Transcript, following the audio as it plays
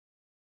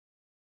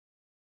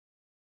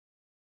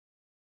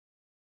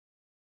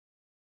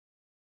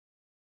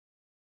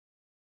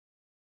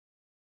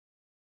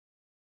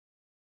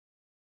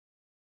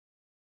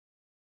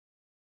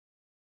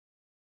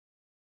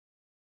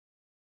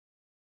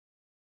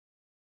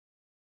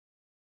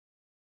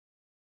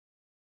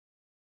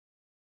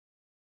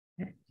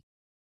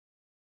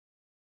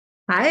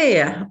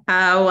Hi,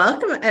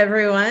 welcome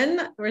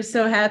everyone. We're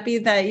so happy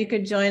that you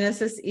could join us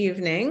this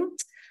evening.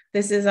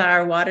 This is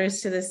our Waters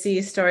to the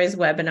Sea Stories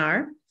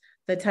webinar.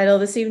 The title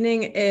this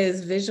evening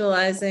is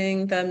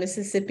Visualizing the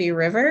Mississippi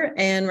River,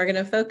 and we're going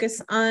to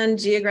focus on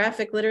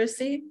geographic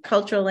literacy,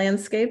 cultural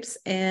landscapes,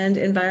 and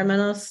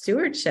environmental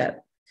stewardship.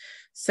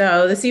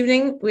 So this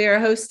evening we are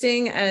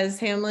hosting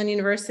as Hamline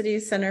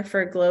University's Center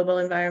for Global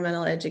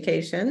Environmental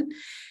Education.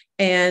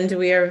 And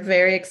we are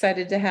very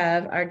excited to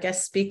have our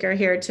guest speaker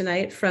here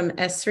tonight from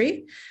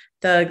ESRI,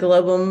 the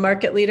global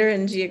market leader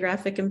in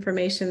geographic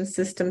information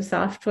system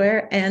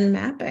software and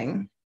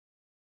mapping.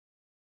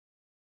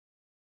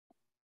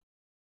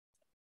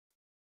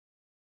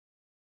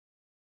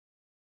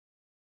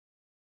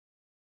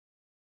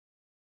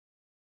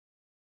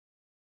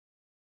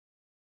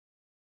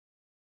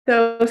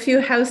 So a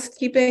few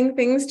housekeeping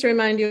things to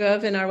remind you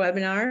of in our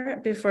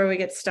webinar before we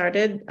get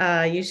started.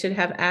 You should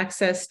have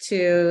access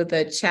to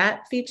the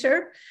chat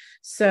feature.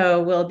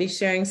 So we'll be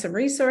sharing some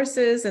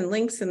resources and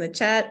links in the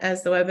chat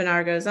as the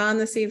webinar goes on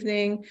this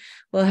evening.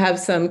 We'll have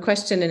some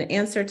question and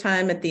answer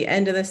time at the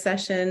end of the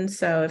session.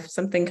 So if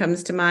something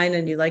comes to mind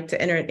and you'd like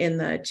to enter it in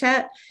the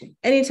chat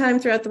anytime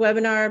throughout the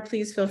webinar,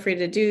 please feel free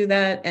to do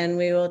that. And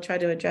we will try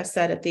to address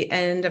that at the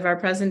end of our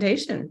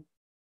presentation.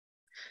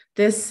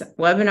 This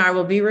webinar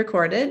will be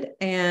recorded,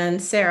 and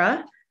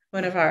Sarah,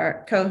 one of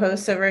our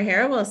co-hosts over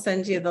here, will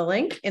send you the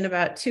link in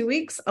about 2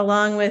 weeks,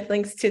 along with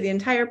links to the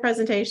entire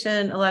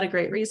presentation, a lot of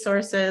great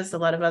resources, a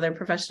lot of other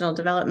professional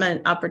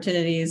development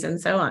opportunities,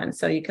 and so on.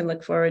 So you can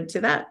look forward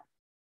to that.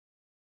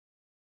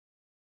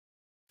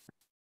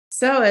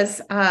 So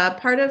as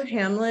part of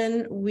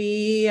Hamline,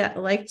 we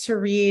like to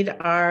read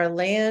our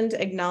land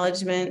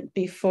acknowledgement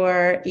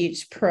before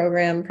each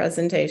program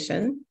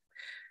presentation.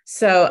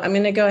 So I'm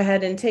going to go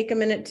ahead and take a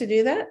minute to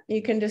do that.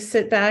 You can just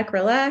sit back,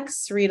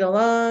 relax, read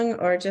along,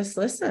 or just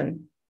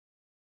listen.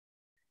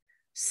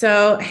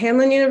 So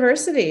Hamline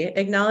University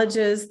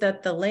acknowledges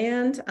that the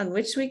land on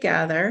which we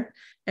gather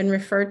and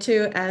refer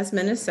to as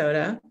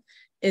Minnesota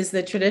is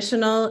the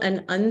traditional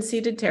and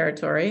unceded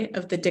territory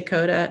of the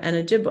Dakota and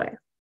Ojibwe.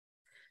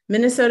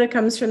 Minnesota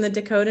comes from the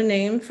Dakota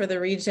name for the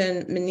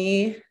region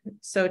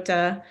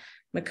Minnesota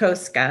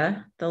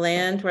Muskoka, the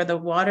land where the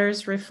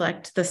waters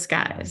reflect the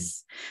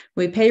skies.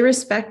 We pay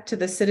respect to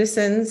the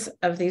citizens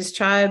of these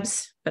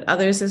tribes, but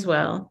others as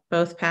well,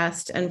 both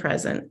past and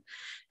present,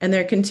 and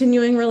their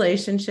continuing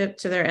relationship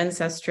to their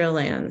ancestral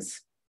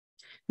lands.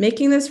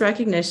 Making this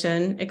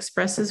recognition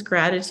expresses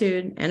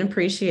gratitude and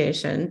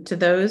appreciation to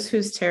those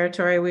whose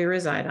territory we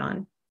reside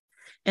on,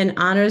 and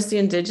honors the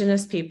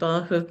indigenous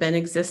people who have been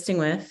existing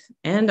with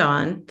and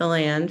on the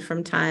land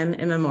from time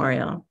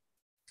immemorial.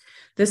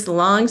 This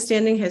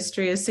long-standing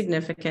history is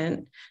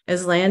significant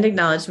as land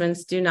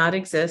acknowledgements do not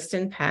exist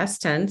in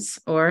past tense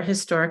or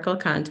historical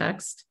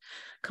context.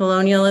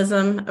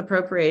 Colonialism,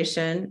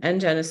 appropriation,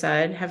 and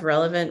genocide have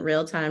relevant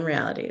real-time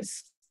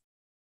realities.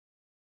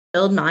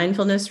 Build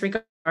mindfulness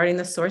regarding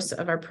the source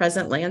of our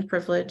present land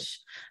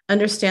privilege,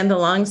 understand the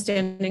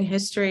long-standing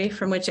history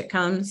from which it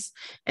comes,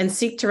 and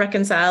seek to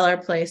reconcile our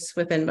place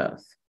within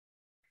both.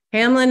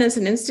 Hamline as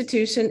an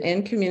institution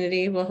and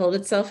community will hold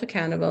itself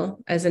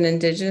accountable as an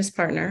Indigenous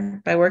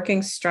partner by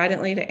working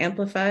stridently to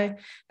amplify,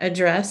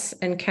 address,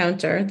 and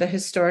counter the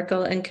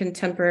historical and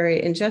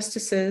contemporary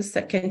injustices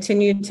that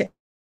continue to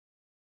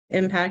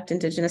impact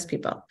Indigenous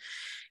people,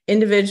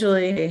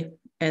 individually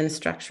and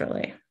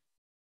structurally.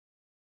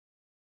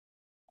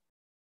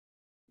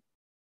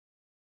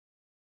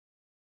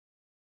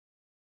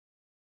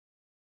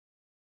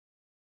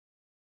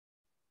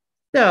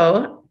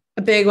 So,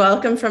 a big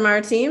welcome from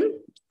our team.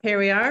 Here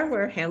we are,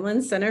 we're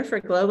Hamline Center for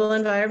Global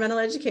Environmental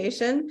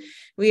Education.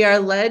 We are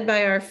led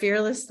by our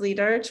fearless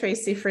leader,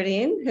 Tracy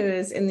Fredine, who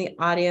is in the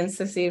audience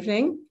this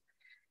evening.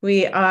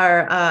 We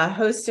are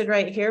hosted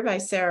right here by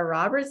Sarah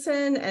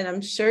Robertson, and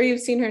I'm sure you've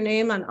seen her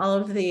name on all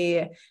of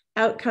the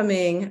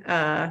outcoming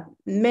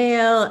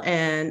mail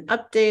and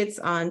updates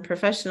on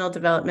professional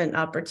development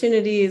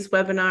opportunities,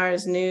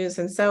 webinars, news,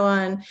 and so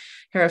on.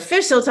 Her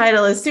official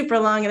title is super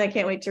long, and I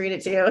can't wait to read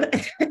it to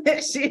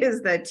you. She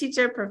is the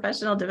Teacher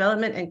Professional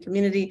Development and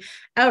Community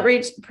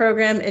Outreach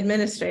Program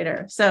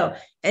Administrator. So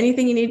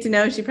anything you need to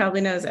know, she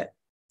probably knows it.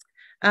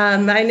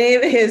 My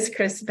name is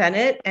Chris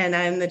Bennett, and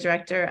I'm the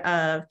Director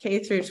of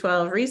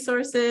K-12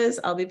 Resources.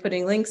 I'll be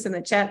putting links in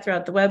the chat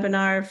throughout the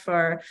webinar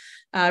for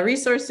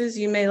resources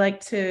you may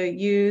like to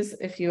use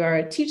if you are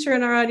a teacher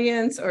in our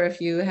audience, or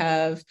if you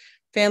have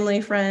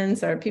family,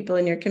 friends, or people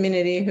in your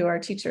community who are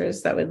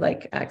teachers that would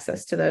like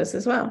access to those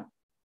as well.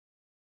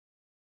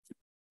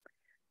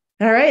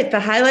 All right, the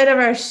highlight of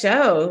our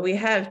show. We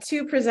have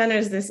two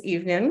presenters this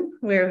evening.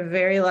 We're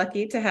very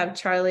lucky to have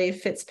Charlie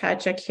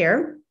Fitzpatrick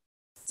here.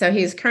 So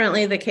he's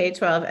currently the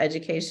K12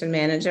 Education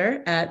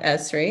Manager at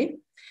ESRI.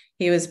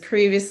 He was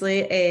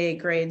previously a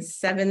grades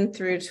 7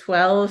 through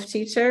 12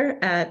 teacher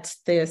at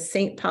the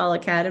St. Paul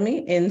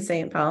Academy in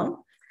St.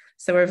 Paul.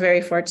 So we're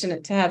very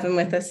fortunate to have him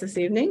with us this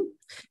evening.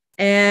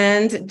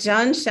 And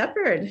John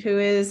Shepard, who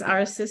is our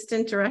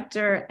Assistant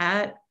Director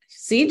at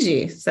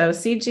CG. So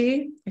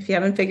CG, if you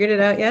haven't figured it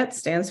out yet,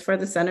 stands for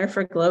the Center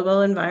for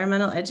Global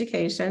Environmental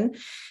Education.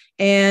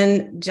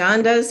 And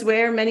John does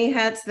wear many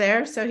hats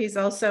there. So he's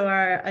also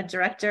a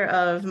director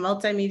of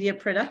multimedia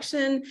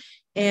production,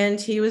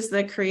 and he was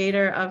the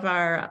creator of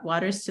our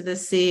Waters to the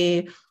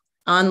Sea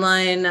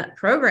online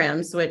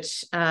programs,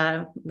 which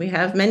we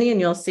have many, and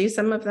you'll see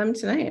some of them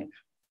tonight.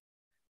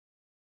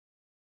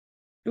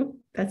 Ooh,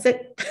 that's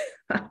it.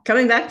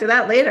 Coming back to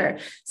that later.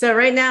 So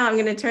right now I'm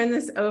going to turn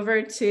this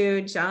over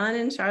to John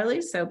and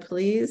Charlie. So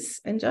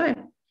please enjoy.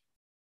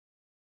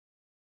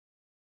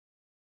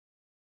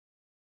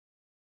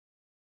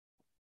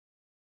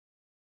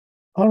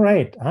 All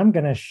right, I'm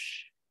going to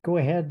go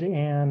ahead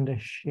and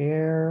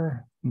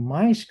share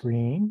my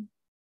screen.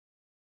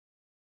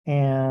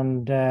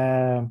 And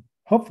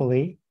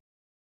hopefully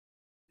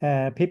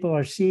people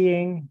are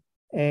seeing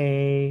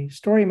a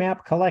story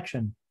map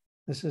collection.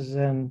 This is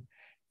an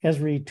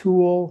ESRI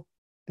tool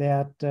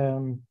that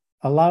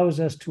allows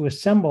us to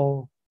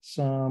assemble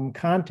some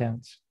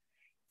contents.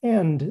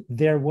 And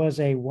there was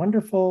a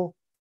wonderful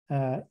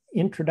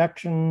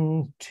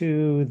introduction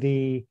to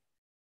the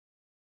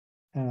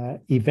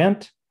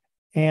event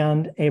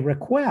and a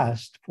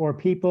request for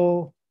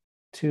people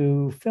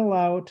to fill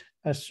out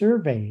a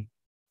survey.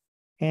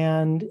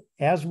 And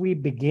as we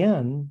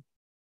begin,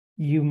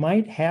 you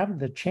might have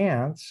the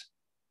chance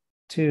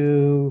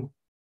to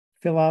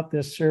fill out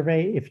this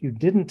survey if you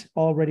didn't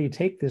already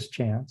take this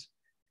chance.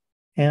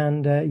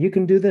 And you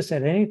can do this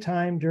at any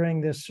time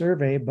during this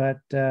survey, but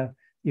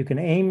you can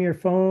aim your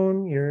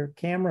phone,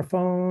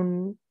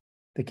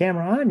 the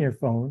camera on your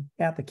phone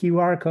at the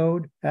QR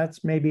code.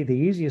 That's maybe the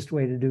easiest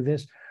way to do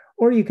this.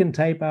 Or you can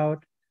type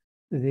out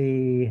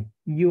the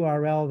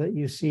URL that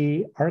you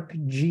see,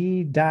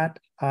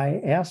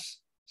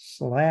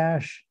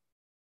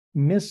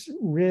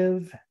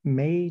 arcgis/MissRiv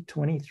May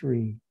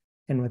 23.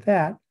 And with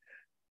that,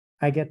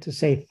 I get to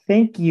say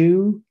thank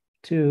you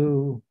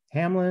to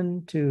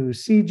Hamlin, to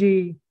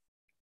CG,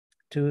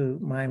 to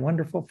my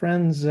wonderful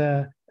friends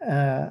out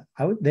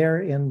there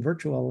in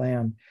virtual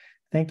land.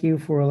 Thank you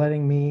for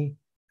letting me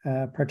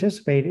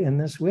participate in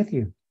this with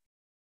you.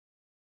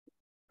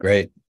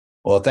 Great.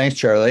 Well, thanks,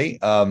 Charlie.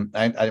 I'm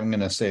going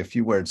to say a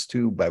few words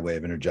too by way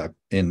of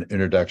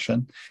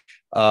introduction.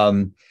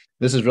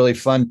 This is really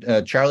fun.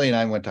 Charlie and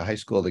I went to high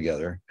school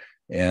together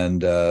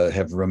and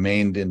have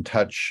remained in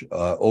touch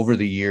over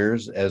the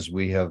years as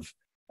we have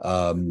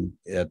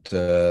at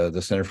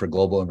the Center for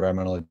Global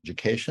Environmental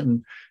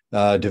Education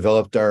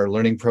developed our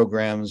learning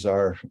programs,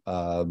 our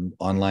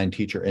online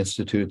teacher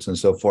institutes, and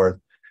so forth.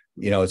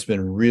 You know, it's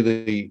been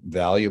really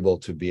valuable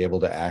to be able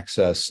to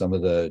access some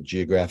of the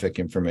geographic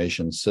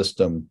information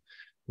system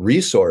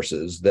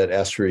resources that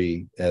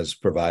ESRI has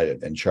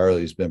provided. And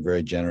Charlie's been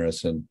very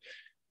generous in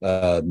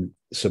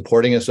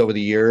supporting us over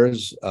the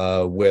years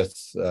with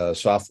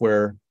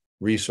software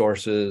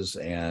resources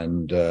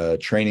and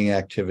training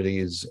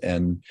activities.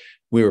 And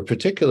we were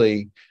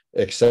particularly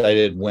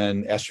excited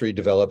when ESRI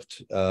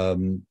developed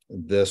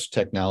this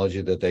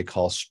technology that they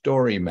call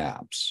story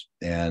maps.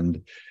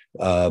 And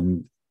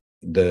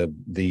the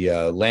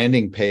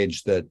landing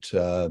page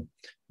that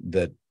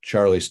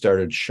Charlie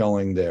started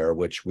showing there,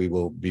 which we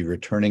will be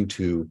returning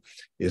to,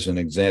 is an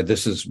example.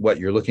 This is what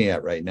you're looking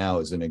at right now,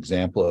 is an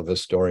example of a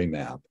story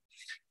map.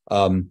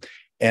 And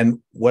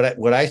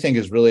what I think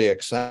is really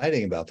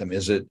exciting about them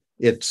is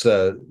it's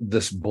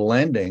this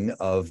blending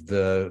of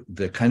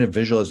the kind of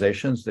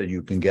visualizations that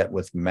you can get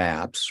with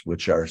maps,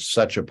 which are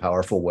such a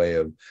powerful way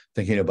of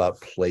thinking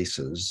about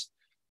places,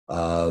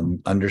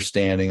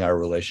 understanding our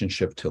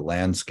relationship to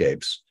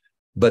landscapes.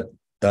 But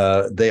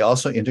they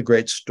also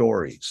integrate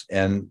stories.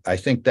 And I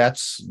think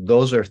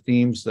those are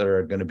themes that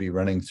are going to be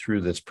running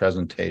through this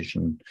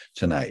presentation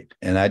tonight.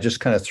 And I just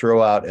kind of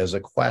throw out as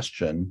a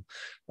question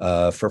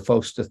for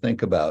folks to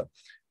think about,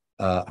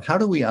 how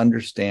do we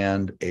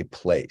understand a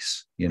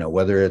place? You know,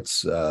 whether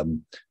it's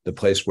the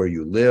place where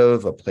you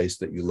live, a place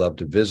that you love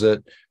to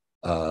visit,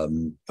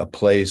 a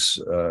place,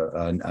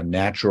 a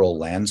natural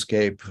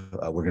landscape.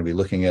 We're going to be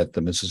looking at the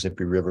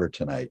Mississippi River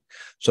tonight.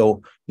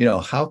 So, you know,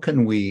 how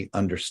can we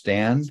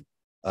understand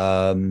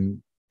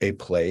a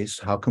place?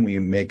 How can we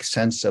make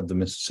sense of the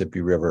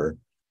Mississippi River?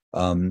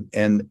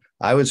 And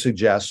I would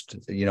suggest,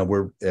 you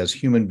know, as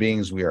human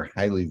beings, we are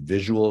highly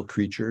visual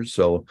creatures.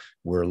 So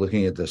we're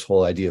looking at this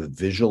whole idea of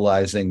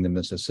visualizing the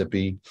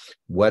Mississippi.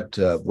 What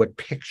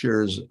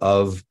pictures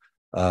of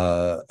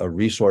a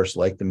resource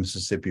like the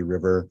Mississippi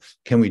River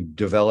can we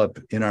develop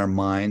in our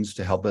minds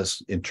to help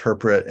us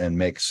interpret and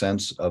make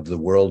sense of the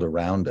world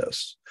around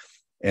us?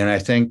 And I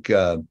think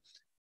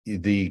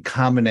the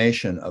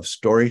combination of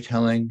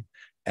storytelling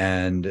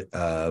and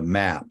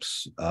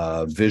maps,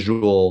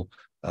 visual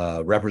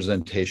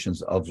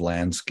representations of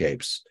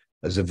landscapes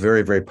is a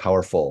very, very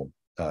powerful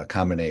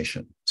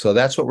combination. So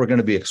that's what we're going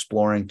to be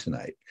exploring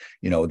tonight,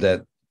 you know,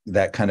 that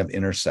kind of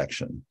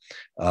intersection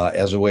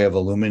as a way of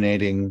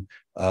illuminating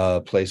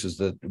places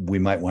that we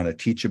might want to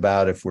teach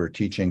about if we're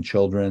teaching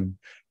children,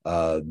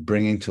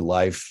 bringing to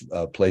life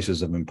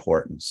places of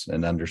importance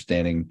and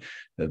understanding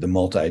the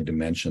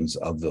multi-dimensions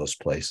of those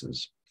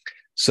places.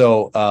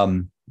 So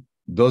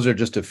those are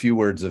just a few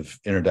words of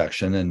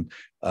introduction, and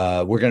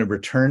we're going to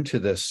return to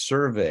this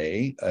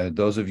survey.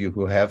 Those of you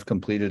who have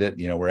completed it,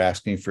 we're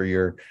asking for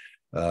your,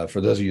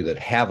 for those of you that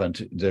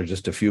haven't, there's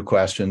just a few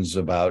questions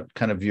about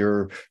kind of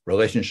your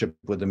relationship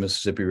with the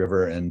Mississippi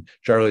River, and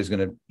Charlie's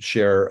going to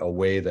share a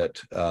way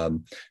that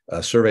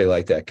a survey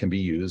like that can be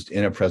used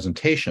in a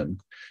presentation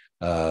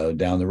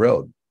down the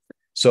road.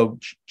 So,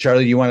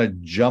 Charlie, you want to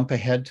jump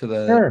ahead to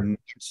the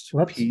next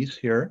piece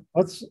here?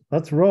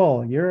 Let's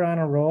roll. You're on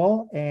a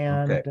roll,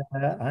 and okay.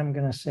 I'm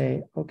going to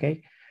say,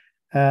 okay.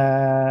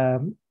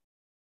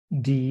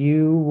 Do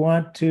you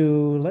want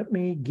to let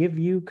me give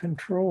you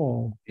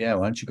control? Yeah,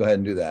 why don't you go ahead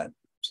and do that?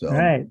 So, all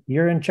right,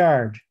 you're in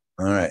charge.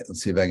 All right,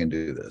 let's see if I can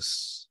do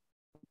this.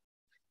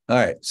 All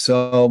right,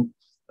 so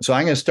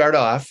I'm going to start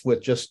off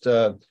with just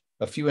a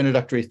few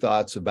introductory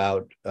thoughts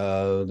about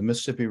the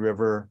Mississippi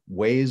River,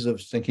 ways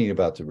of thinking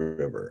about the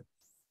river.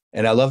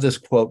 And I love this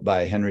quote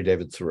by Henry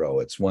David Thoreau.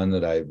 It's one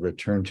that I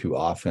return to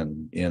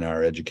often in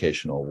our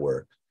educational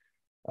work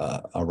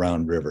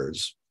around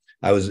rivers.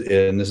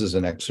 And this is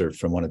an excerpt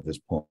from one of his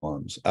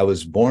poems. I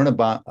was born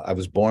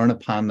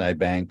upon thy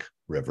bank,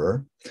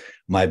 river.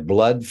 My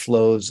blood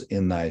flows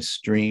in thy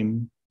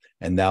stream,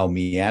 and thou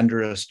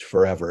meanderest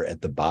forever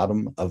at the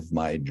bottom of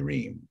my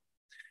dream.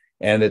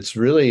 And it's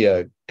really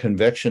a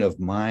conviction of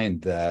mine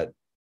that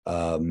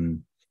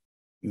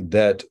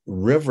that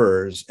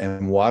rivers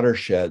and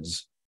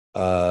watersheds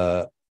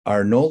are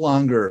no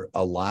longer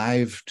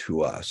alive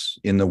to us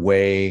in the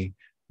way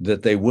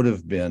that they would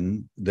have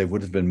been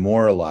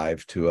more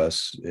alive to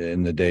us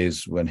in the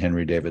days when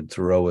Henry David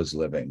Thoreau was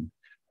living.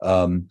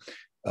 In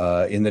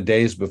the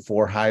days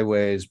before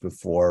highways,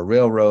 before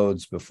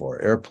railroads,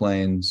 before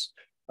airplanes,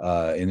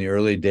 in the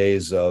early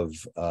days of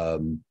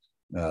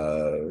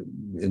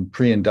in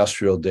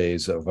pre-industrial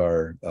days of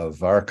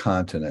our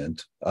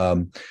continent,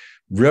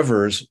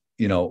 rivers,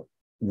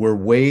 were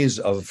ways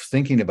of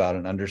thinking about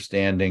and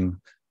understanding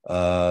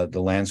the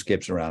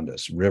landscapes around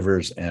us,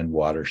 rivers and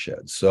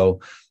watersheds. So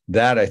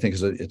that, I think,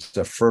 it's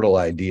a fertile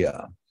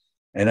idea,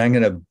 and I'm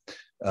going to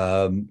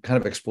kind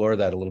of explore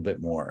that a little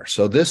bit more.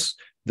 So this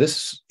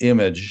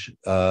image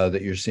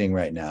that you're seeing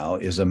right now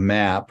is a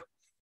map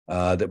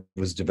that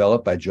was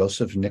developed by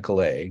Joseph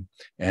Nicolay,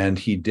 and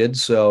he did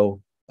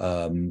so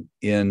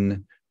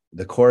in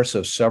the course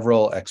of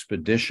several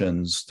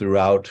expeditions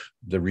throughout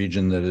the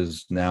region that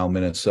is now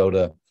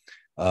Minnesota.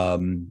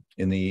 In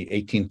the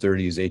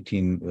 1830s, I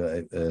think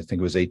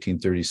it was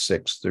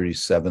 1836,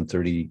 37,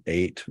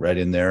 38, right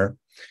in there.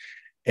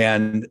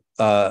 And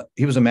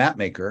he was a map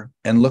maker,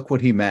 and look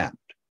what he mapped.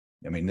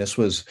 I mean, this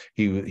was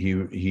this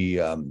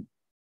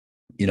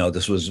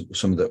was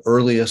some of the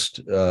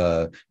earliest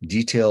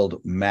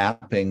detailed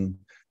mapping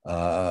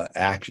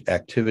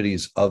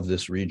activities of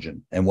this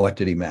region. And what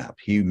did he map?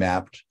 He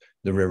mapped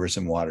the rivers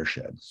and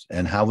watersheds.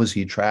 And how was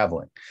he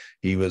traveling?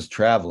 He was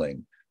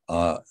traveling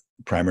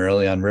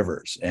primarily on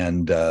rivers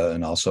and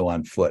also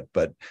on foot,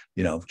 but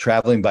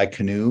traveling by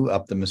canoe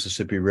up the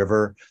Mississippi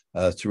River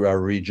through our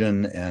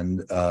region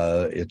and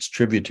its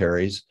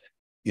tributaries.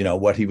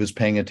 What he was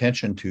paying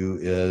attention to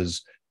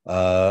is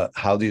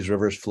how these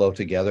rivers flow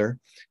together,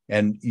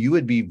 and you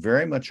would be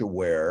very much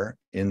aware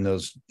in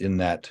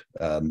that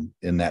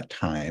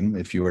time,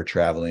 if you were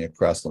traveling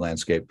across the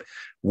landscape,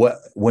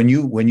 when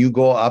you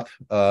go up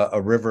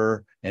a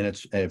river, and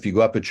if you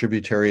go up a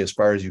tributary as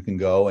far as you can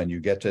go and you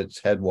get to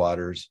its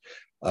headwaters,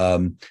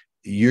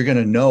 you're going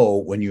to know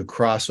when you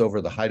cross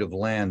over the height of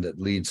land that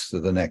leads to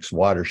the next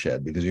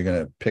watershed, because you're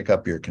going to pick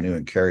up your canoe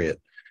and carry it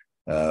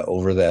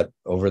over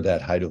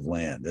that height of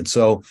land. And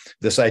so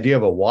this idea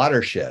of a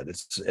watershed,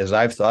 as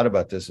I've thought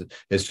about this,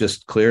 it's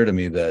just clear to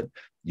me that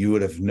you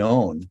would have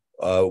known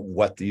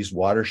what these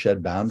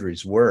watershed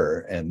boundaries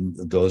were, and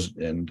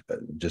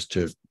just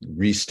to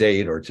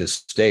restate or to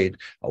state,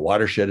 a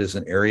watershed is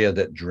an area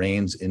that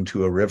drains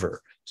into a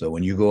river. So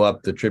when you go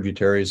up the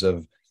tributaries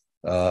of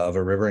a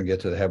river and get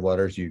to the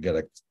headwaters, you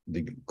got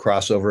to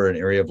cross over an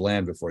area of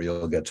land before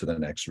you'll get to the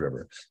next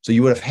river. So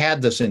you would have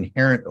had this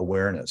inherent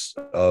awareness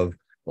of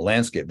the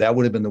landscape. That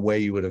would have been the way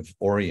you would have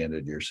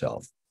oriented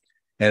yourself.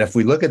 And if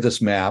we look at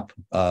this map,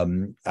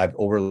 I've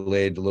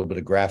overlaid a little bit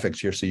of graphics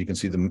here so you can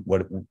see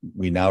what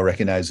we now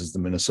recognize as the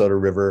Minnesota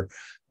River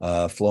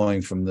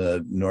flowing from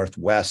the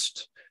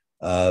northwest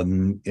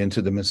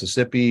into the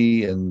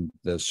Mississippi, and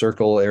the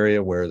circle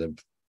area where the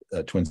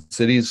Twin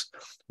Cities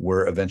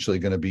were eventually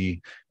going to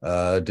be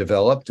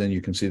developed. And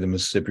you can see the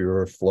Mississippi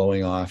River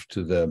flowing off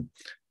to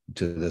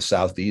the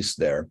southeast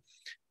there.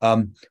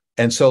 And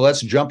so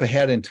let's jump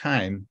ahead in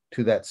time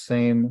to that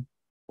same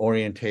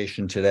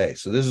orientation today.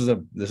 So this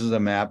is a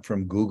map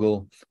from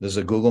Google. This is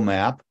a Google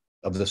map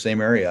of the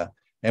same area.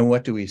 And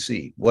what do we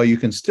see? Well, you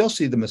can still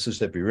see the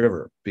Mississippi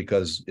River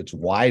because it's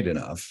wide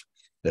enough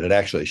that it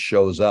actually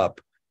shows up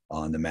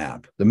on the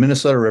map. The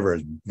Minnesota River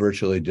has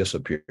virtually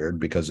disappeared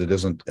because it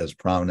isn't as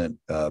prominent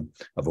of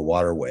a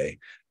waterway.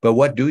 But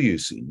what do you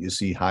see? You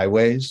see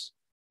highways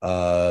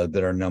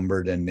that are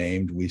numbered and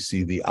named. We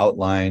see the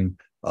outline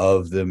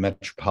of the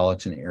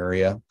metropolitan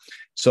area.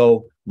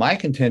 So my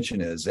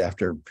contention is,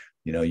 after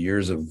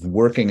years of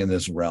working in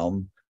this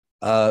realm,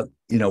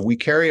 we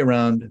carry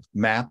around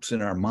maps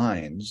in our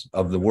minds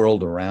of the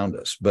world around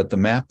us, but the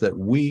map that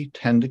we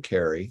tend to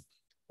carry,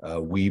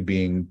 we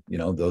being,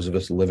 those of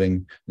us living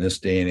in this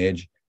day and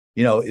age,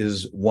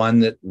 is one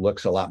that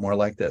looks a lot more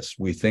like this.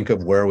 We think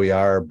of where we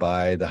are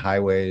by the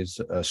highways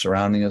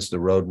surrounding us, the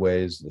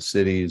roadways, the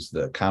cities,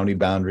 the county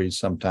boundaries,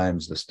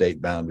 sometimes the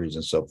state boundaries,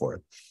 and so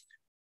forth,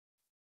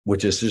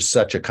 which is just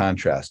such a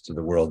contrast to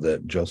the world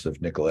that Joseph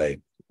Nicolay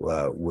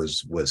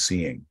was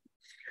seeing.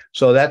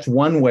 So that's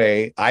one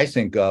way I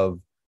think of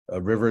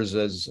rivers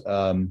as,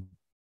 going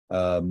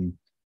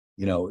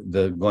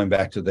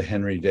back to the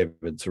Henry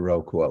David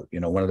Thoreau quote,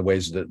 one of the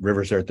ways that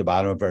rivers are at the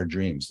bottom of our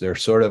dreams. They're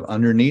sort of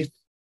underneath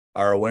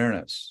our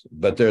awareness,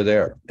 but they're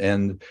there.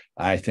 And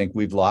I think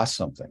we've lost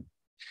something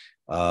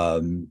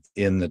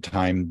in the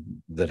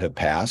time that have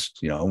passed.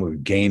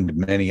 We've gained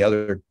many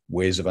other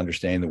ways of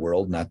understanding the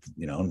world. Not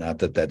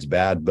that that's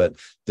bad, but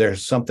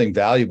there's something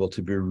valuable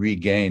to be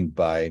regained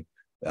by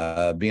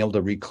being able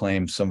to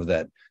reclaim some of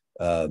that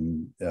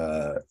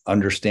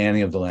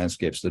understanding of the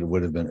landscapes that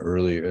would have been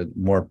earlier,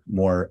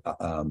 more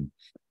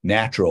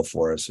natural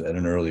for us at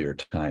an earlier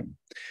time.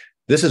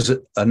 This is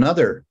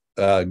another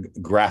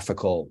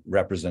graphical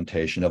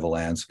representation of a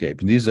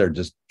landscape. And these are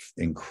just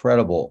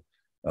incredible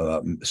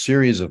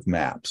series of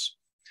maps.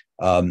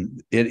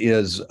 It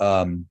is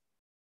a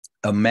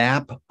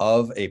map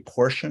of a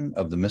portion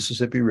of the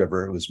Mississippi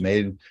River. It was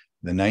made in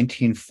the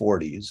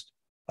 1940s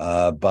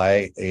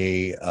by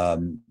a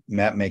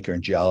map maker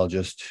and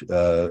geologist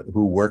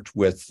who worked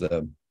with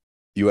the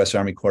U.S.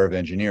 Army Corps of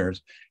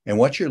Engineers. And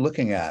what you're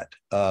looking at,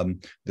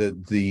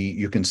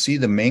 you can see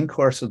the main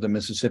course of the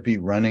Mississippi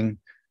running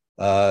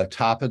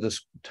top of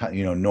this,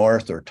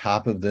 north or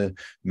top of the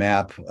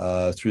map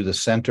through the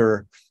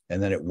center,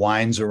 and then it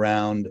winds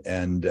around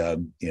and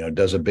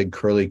does a big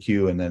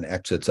curlicue and then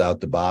exits out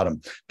the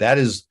bottom. That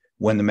is,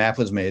 when the map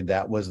was made,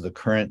 that was the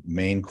current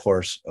main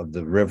course of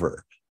the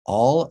river.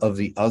 All of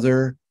the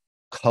other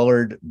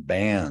colored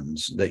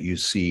bands that you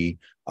see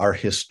are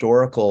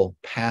historical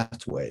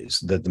pathways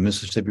that the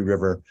Mississippi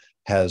River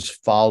has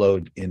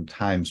followed in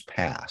times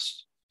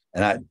past.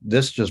 And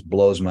this just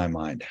blows my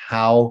mind,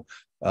 how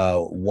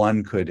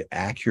one could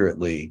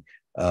accurately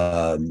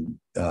come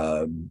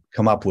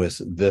up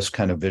with this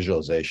kind of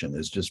visualization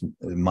is just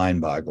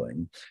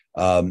mind-boggling.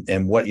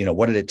 And what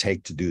did it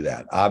take to do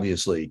that?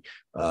 Obviously,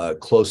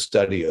 close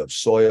study of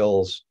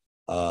soils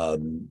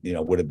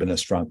would have been a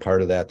strong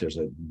part of that. There's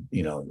a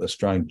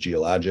strong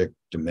geologic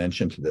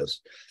dimension to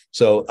this.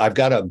 So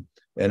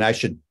and I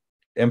should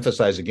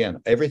emphasize again,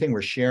 everything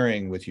we're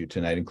sharing with you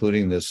tonight,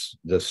 including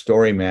the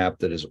story map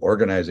that is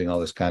organizing all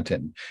this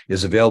content,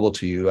 is available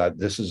to you.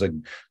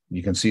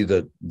 You can see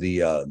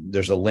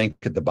there's a link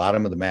at the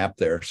bottom of the map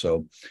there.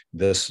 So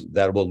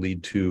that will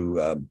lead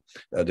to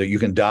that you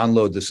can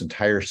download this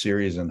entire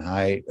series in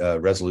high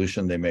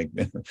resolution. They make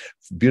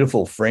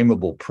beautiful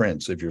frameable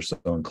prints if you're so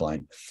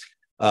inclined.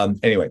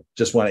 Anyway,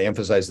 just want to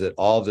emphasize that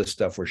all of this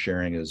stuff we're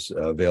sharing is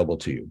available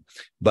to you.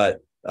 But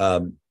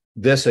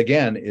this,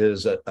 again,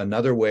 is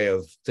another way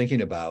of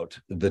thinking about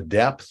the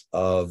depth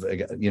of,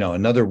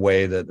 another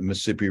way that the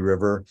Mississippi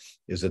River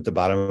is at the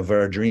bottom of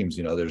our dreams.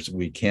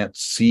 We can't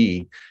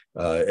see,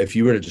 if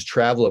you were to just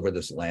travel over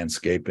this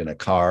landscape in a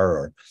car,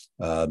 or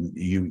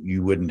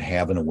you wouldn't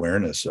have an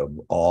awareness of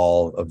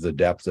all of the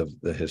depth of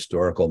the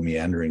historical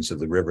meanderings of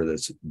the river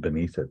that's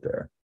beneath it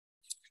there.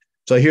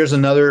 So here's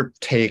another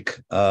take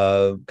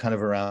kind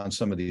of around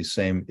some of these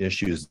same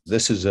issues.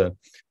 This is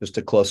just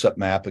a close-up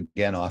map,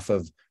 again, off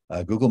of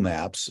Google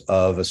Maps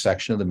of a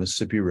section of the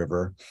Mississippi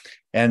River.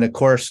 And of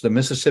course, the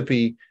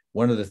Mississippi,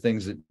 one of the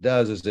things it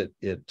does is that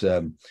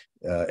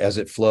as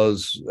it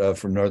flows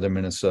from northern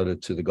Minnesota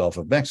to the Gulf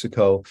of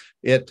Mexico,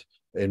 it,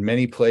 in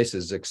many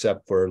places,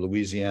 except for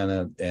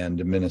Louisiana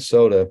and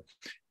Minnesota,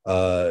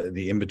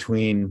 the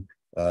in-between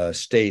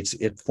states,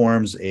 it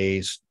forms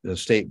a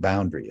state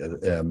boundary.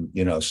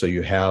 So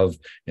you have,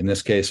 in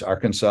this case,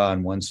 Arkansas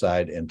on one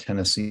side and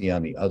Tennessee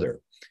on the other.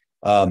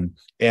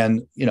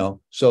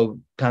 So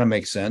kind of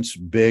makes sense.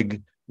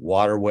 Big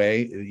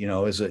waterway,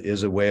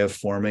 is a way of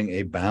forming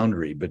a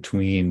boundary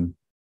between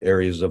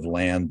areas of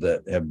land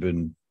that have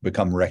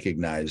become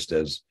recognized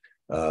as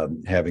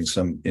having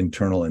some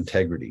internal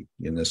integrity,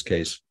 in this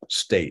case,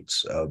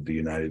 states of the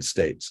United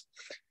States.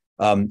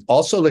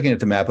 Also looking at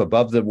the map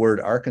above the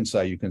word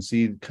Arkansas, you can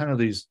see kind of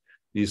these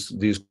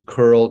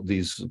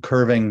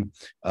curving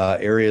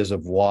areas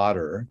of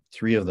water,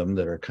 3 of them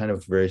that are kind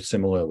of very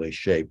similarly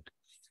shaped.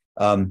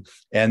 And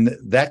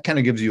that kind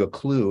of gives you a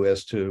clue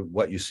as to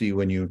what you see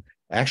when you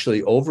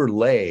actually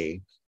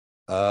overlay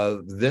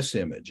this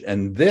image.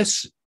 And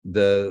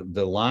the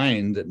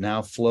line that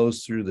now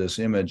flows through this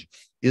image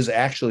is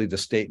actually the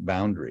state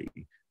boundary,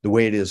 the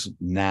way it is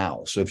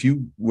now. So if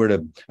you were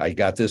to, I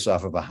got this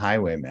off of a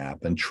highway map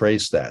and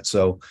trace that.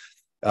 So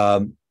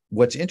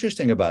what's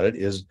interesting about it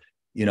is,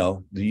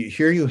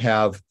 here you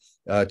have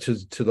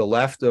to the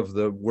left of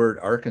the word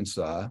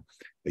Arkansas,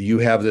 you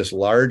have this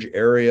large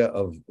area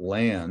of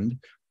land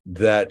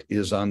that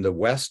is on the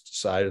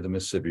west side of the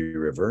Mississippi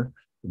River.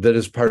 that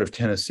is part of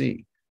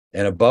Tennessee.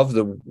 And above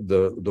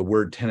the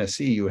word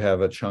Tennessee, you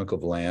have a chunk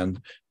of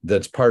land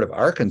that's part of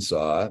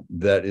Arkansas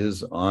that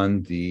is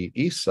on the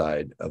east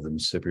side of the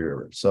Mississippi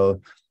River.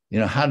 So,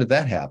 how did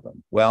that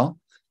happen? Well,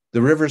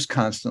 the river's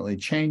constantly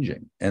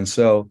changing. And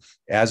so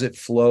as it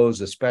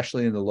flows,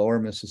 especially in the lower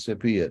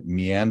Mississippi, it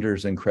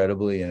meanders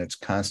incredibly, and it's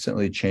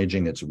constantly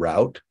changing its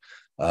route,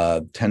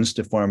 tends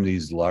to form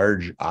these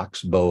large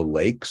oxbow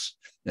lakes.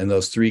 And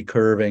those three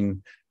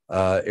curving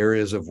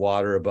areas of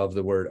water above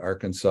the word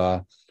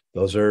Arkansas,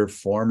 those are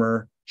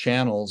former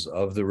channels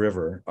of the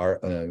river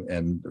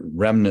and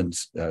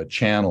remnants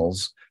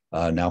channels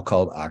now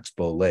called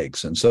oxbow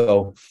lakes. And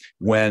so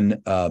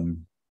when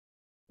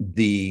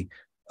the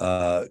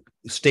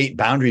state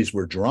boundaries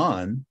were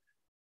drawn,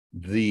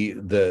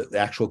 the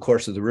actual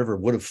course of the river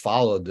would have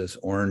followed this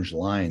orange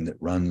line that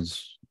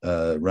runs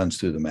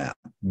through the map.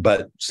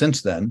 But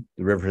since then,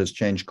 the river has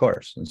changed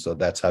course. And so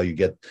that's how you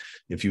get,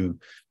 if you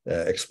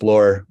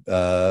explore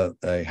a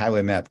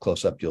highway map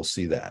close up, you'll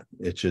see that.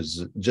 Which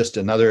is just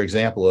another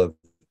example of,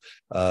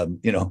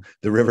 the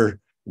river.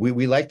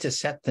 We like to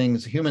set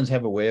things, humans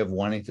have a way of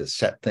wanting to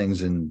set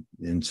things in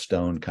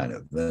stone, kind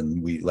of.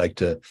 And we like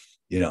to,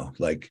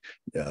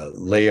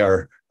 lay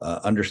our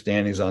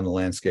understandings on the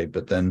landscape,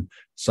 but then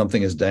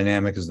something as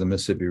dynamic as the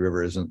Mississippi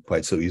River isn't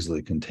quite so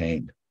easily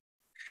contained.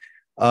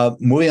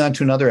 Moving on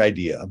to another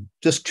idea,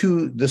 this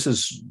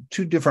is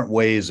two different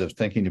ways of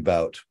thinking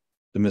about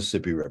the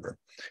Mississippi River.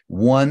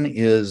 One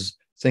is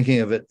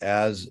thinking of it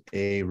as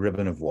a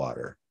ribbon of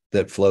water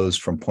that flows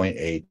from point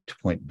A to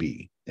point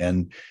B.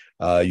 And,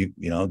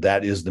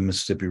 that is the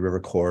Mississippi River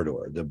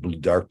corridor, the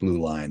dark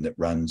blue line that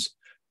runs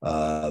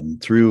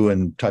through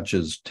and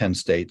touches 10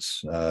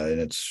 states in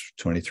its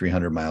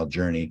 2,300-mile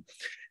journey.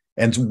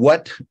 And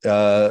what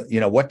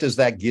does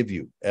that give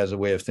you as a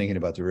way of thinking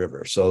about the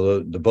river?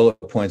 So the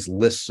bullet points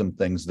list some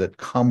things that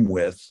come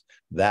with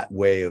that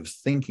way of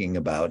thinking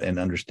about and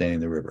understanding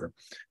the river.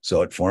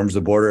 So it forms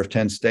the border of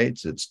 10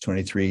 states. It's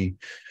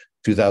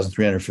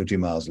 2,350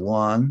 miles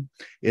long.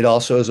 It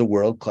also is a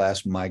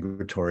world-class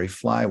migratory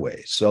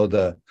flyway. So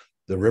the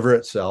river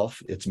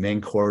itself, its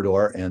main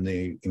corridor, and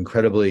the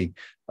incredibly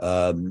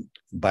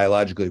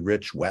biologically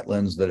rich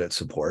wetlands that it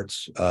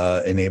supports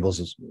enables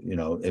it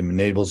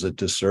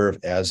to serve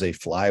as a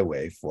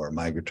flyway for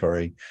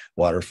migratory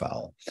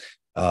waterfowl.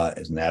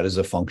 And that is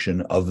a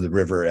function of the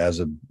river as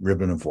a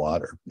ribbon of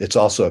water. It's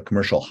also a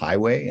commercial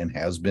highway and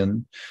has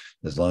been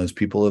as long as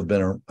people have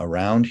been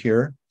around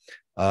here.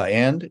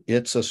 And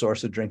it's a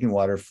source of drinking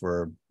water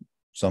for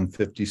some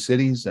 50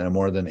 cities and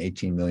more than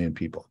 18 million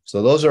people.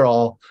 So those are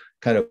all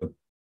kind of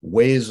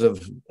ways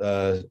of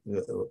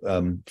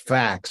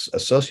facts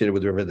associated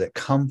with the river that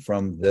come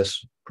from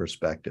this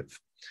perspective.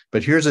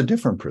 But here's a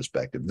different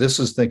perspective. This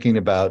is thinking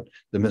about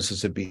the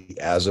Mississippi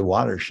as a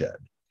watershed.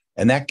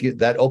 And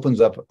that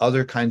opens up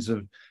other kinds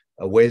of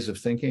ways of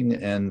thinking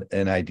and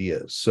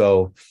ideas.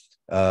 So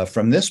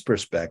from this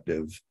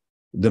perspective,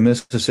 the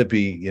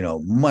Mississippi,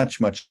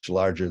 much, much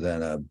larger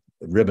than a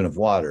ribbon of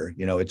water,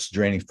 it's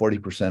draining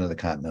 40% of the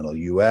continental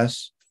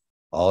US,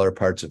 all are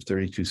parts of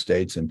 32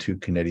 states and 2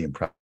 Canadian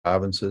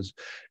provinces.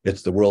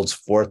 It's the world's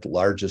 4th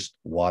largest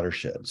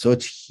watershed. So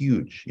it's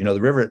huge. The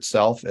river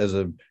itself as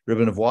a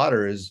ribbon of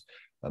water is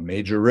a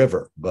major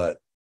river, but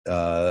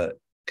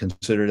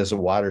considered as a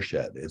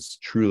watershed, it's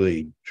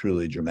truly,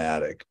 truly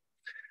dramatic.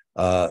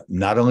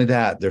 Not only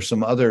that, there's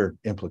some other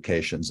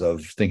implications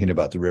of thinking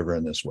about the river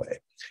in this way.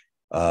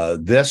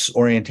 This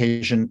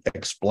orientation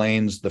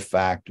explains the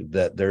fact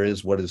that there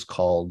is what is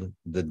called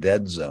the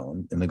dead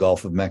zone in the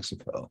Gulf of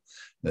Mexico.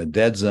 The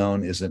dead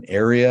zone is an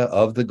area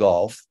of the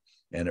Gulf,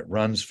 and it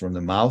runs from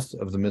the mouth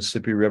of the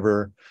Mississippi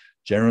River,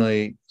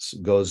 generally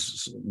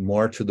goes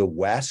more to the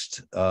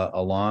west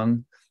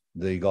along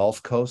the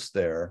Gulf Coast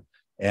there.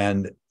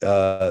 And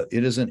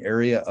it is an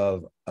area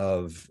of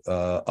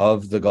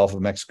the Gulf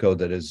of Mexico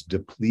that is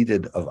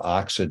depleted of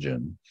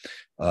oxygen.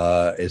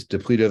 It's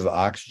depleted of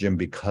oxygen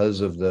because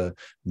of the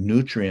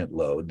nutrient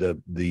load,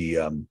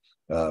 the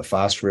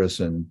phosphorus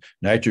and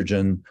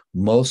nitrogen,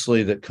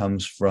 mostly that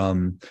comes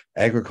from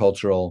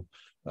agricultural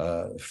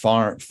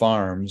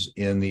farms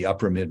in the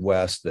upper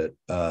Midwest, that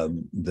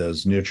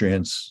those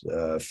nutrients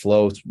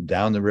flow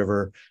down the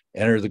river,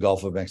 enter the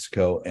Gulf of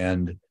Mexico,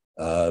 and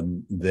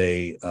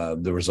the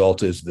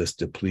result is this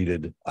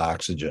depleted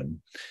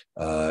oxygen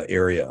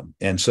area.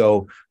 And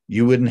so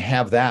you wouldn't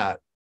have that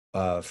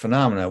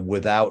phenomena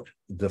without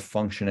the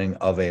functioning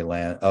of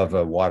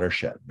a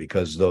watershed,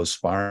 because those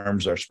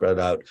farms are spread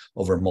out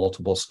over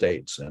multiple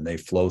states and they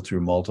flow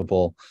through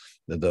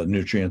the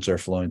nutrients are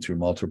flowing through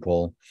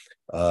multiple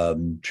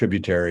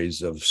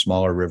tributaries of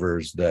smaller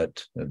rivers,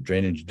 that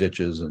drainage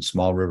ditches and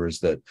small rivers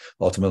that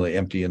ultimately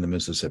empty in the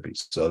Mississippi.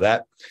 So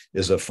that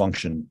is a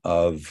function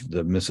of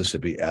the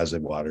Mississippi as a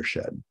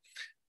watershed.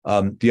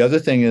 The other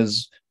thing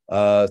is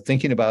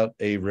thinking about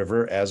a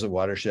river as a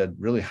watershed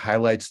really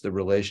highlights the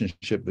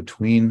relationship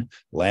between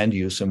land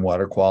use and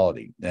water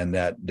quality. And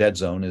that dead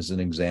zone is an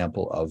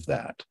example of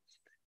that.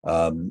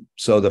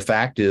 So the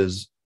fact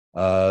is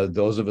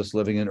those of us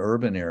living in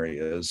urban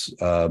areas,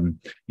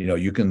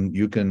 you can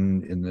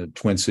in the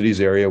Twin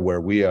Cities area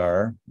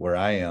where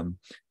I am,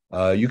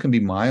 you can be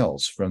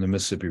miles from the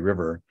Mississippi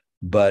River,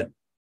 but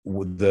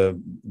with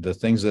the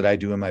things that I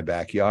do in my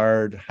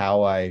backyard,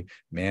 how I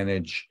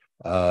manage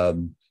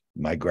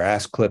my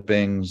grass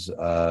clippings,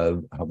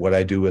 what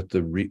I do with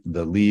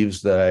the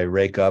leaves that I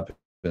rake up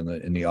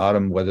in the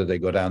autumn, whether they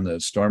go down the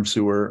storm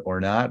sewer or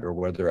not, or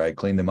whether I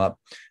clean them up,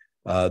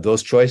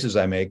 those choices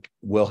I make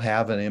will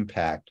have an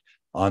impact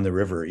on the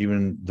river,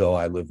 even though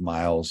I live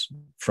miles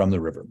from the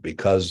river,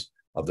 because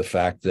of the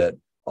fact that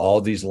all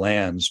these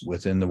lands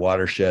within the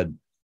watershed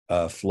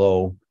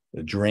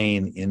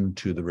drain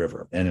into the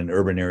river. And in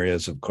urban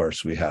areas, of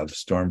course, we have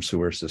storm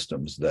sewer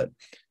systems that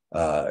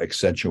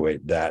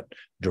accentuate that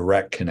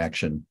direct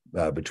connection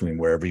between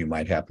wherever you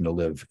might happen to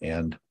live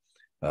and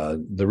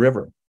the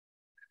river.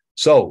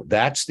 So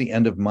that's the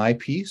end of my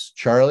piece.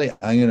 Charlie,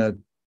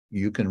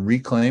 you can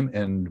reclaim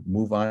and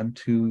move on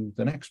to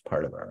the next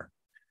part of our.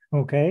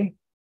 Okay.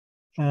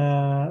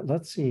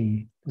 Let's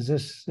see. Is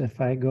this, if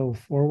I go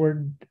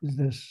forward, is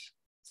this,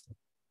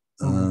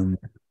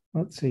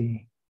 let's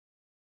see.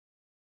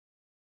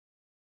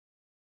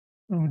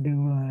 Oh,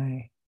 do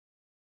I?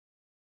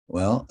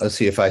 Well, let's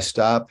see if I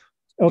stop.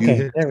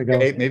 Okay, there we go.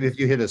 Maybe if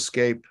you hit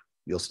escape,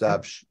 you'll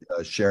stop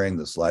sharing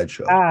the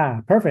slideshow. Ah,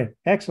 perfect.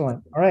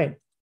 Excellent. All right.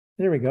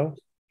 There we go.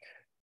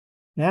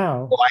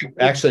 Now. Oh,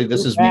 actually,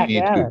 this is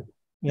me too.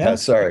 Yeah,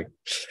 sorry.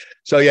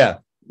 So yeah,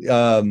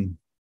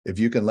 if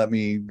you can let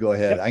me go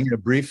ahead. Yep. I'm going to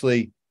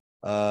briefly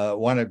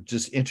want to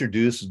just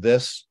introduce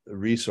this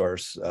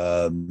resource.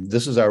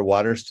 This is our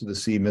Waters to the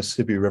Sea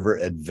Mississippi River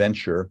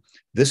Adventure.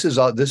 This is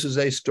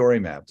a story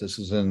map. This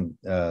is an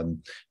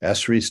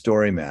ESRI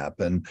story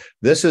map, and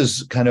this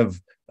is kind of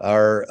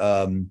our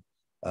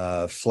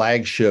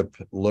flagship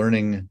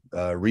learning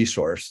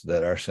resource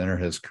that our center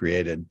has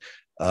created,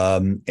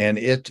 and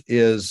it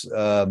is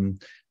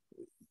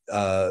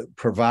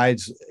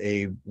provides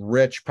a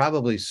rich,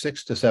 probably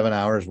 6 to 7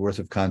 hours worth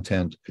of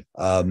content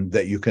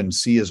that you can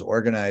see is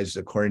organized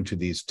according to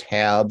these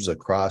tabs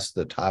across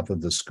the top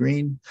of the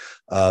screen.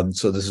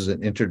 So this is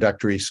an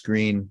introductory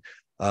screen.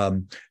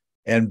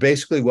 And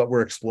basically what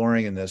we're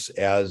exploring in this,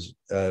 as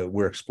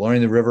we're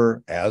exploring the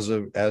river as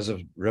a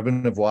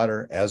ribbon of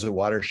water, as a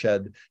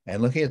watershed,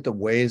 and looking at the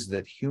ways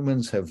that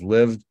humans have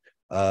lived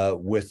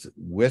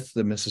with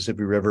the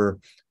Mississippi River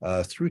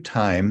through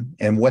time,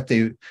 and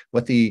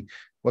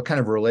what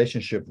kind of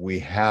relationship we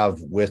have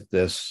with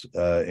this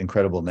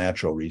incredible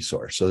natural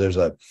resource. So there's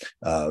a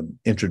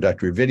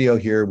introductory video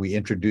here. We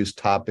introduce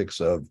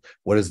topics of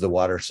what is the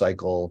water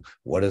cycle,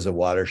 what is a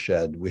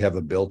watershed. We have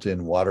a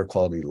built-in water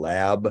quality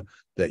lab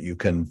that you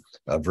can,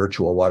 a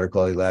virtual water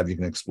quality lab you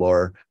can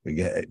explore. We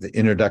get the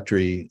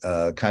introductory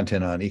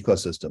content on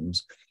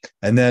ecosystems.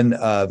 And then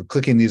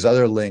clicking these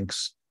other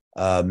links,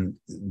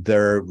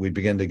 there we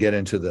begin to get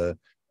into the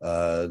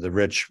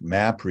rich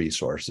map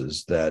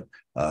resources that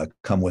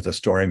come with a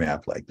story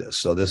map like this.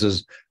 So this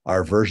is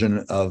our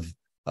version of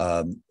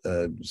a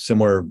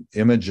similar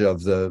image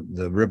of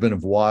the ribbon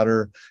of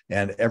water,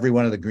 and every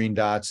one of the green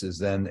dots is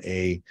then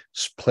a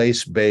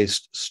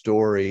place-based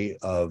story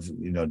of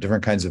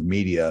different kinds of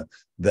media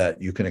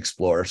that you can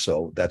explore.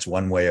 So that's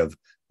one way of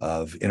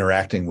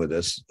interacting with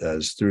this,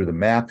 as through the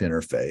map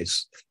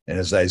interface. And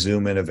as I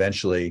zoom in,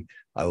 eventually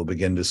I will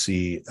begin to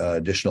see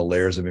additional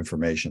layers of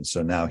information.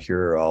 So now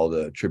here are all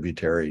the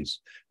tributaries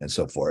and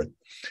so forth.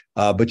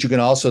 But you can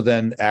also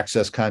then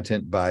access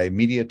content by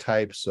media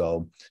type.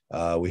 So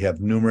we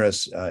have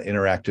numerous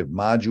interactive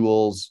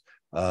modules,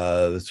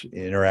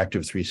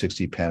 interactive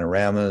 360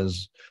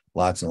 panoramas,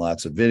 lots and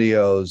lots of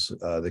videos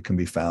that can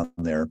be found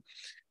there.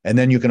 And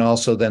then you can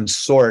also then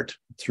sort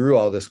through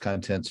all this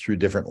content through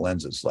different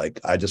lenses. Like,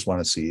 I just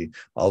want to see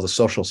all the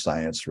social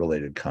science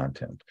related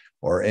content,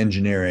 or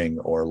engineering,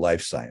 or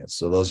life science.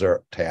 So those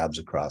are tabs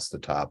across the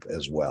top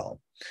as well.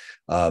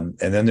 And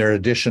then there's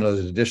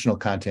additional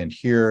content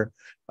here,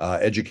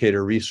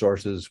 educator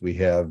resources. We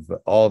have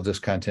all of this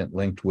content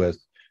linked with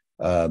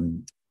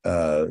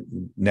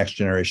next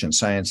generation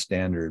science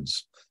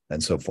standards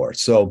and so forth.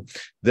 So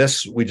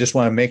this, we just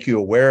want to make you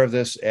aware of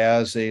this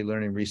as a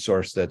learning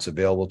resource that's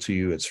available to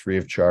you. It's free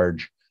of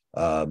charge,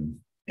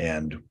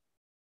 and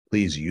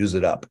please use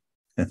it up.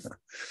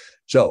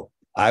 So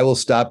I will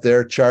stop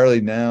there.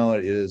 Charlie, now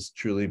it is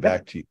truly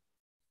back to you.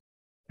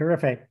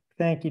 Terrific.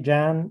 Thank you,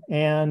 John.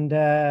 And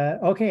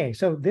okay,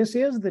 so this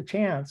is the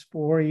chance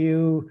for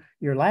you,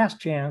 your last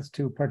chance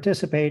to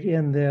participate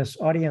in this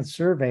audience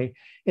survey.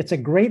 It's a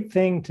great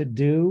thing to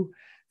do.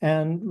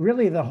 And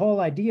really the whole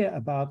idea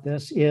about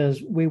this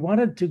is we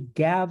wanted to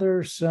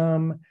gather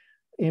some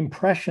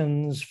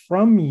impressions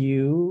from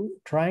you,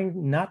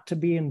 trying not to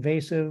be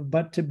invasive,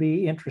 but to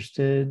be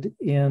interested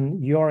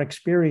in your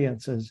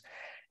experiences.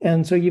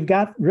 And so you've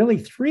got really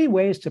 3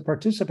 ways to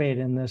participate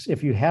in this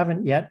if you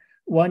haven't yet.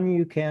 One,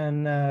 you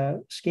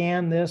can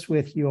scan this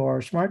with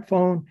your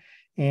smartphone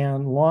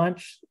and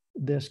launch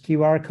this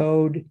QR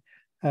code.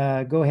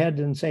 Go ahead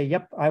and say,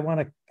 yep, I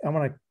want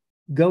to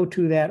go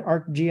to that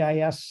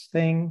ArcGIS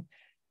thing.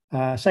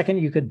 Second,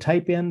 you could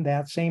type in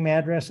that same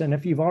address. And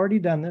if you've already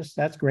done this,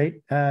 that's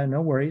great.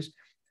 No worries.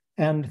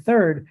 And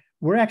third,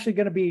 we're actually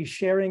going to be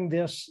sharing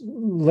this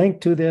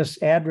link to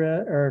this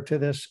address or to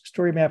this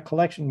story map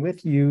collection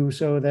with you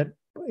so that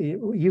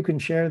you can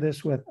share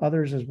this with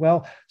others as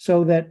well,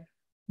 so that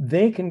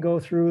they can go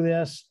through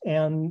this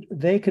and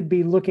they could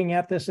be looking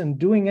at this and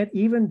doing it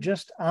even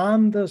just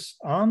on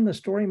the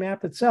story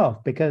map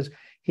itself, because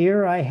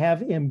here I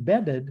have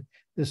embedded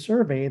the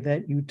survey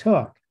that you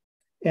took.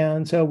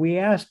 And so we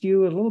asked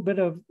you a little bit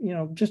of,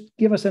 just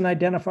give us an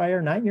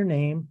identifier, not your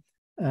name.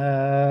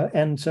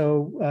 And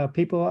so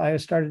I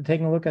started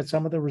taking a look at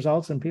some of the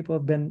results, and people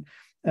have been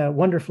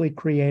wonderfully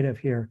creative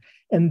here.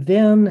 And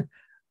then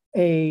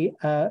a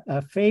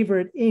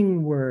favorite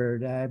ing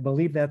word, I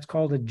believe that's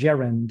called a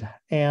gerund.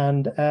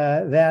 And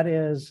that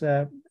is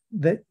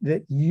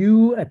that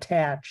you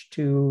attach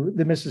to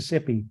the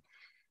Mississippi.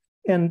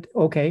 And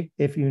okay,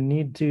 if you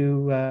need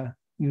to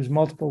use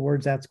multiple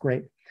words, that's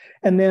great.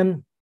 And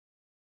then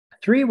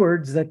 3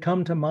 words that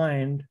come to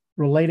mind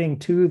relating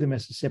to the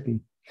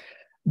Mississippi.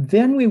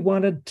 Then we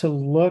wanted to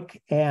look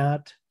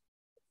at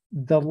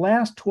the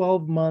last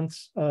 12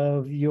 months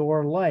of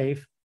your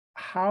life.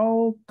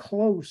 How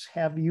close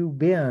have you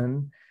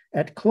been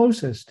at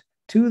closest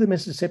to the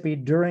Mississippi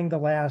during the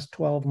last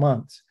 12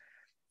 months?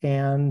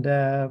 And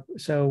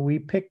so we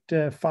picked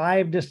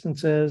 5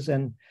 distances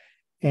and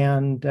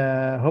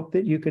hope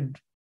that you could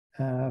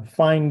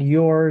find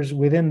yours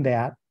within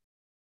that.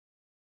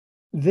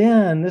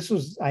 Then this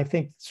was, I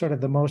think, sort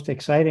of the most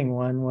exciting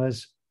one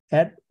was,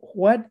 at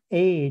what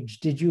age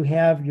did you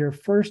have your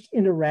first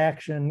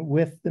interaction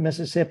with the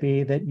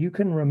Mississippi that you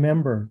can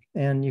remember?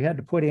 And you had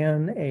to put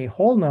in a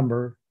whole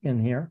number in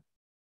here,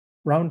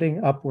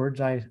 rounding upwards,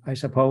 I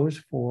suppose,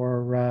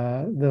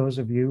 for those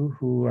of you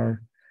who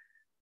are,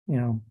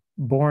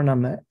 born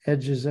on the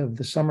edges of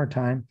the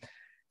summertime.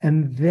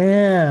 And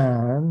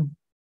then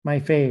my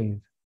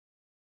fave,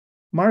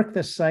 mark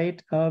the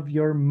site of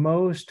your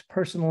most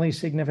personally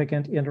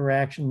significant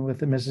interaction with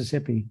the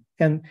Mississippi.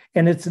 And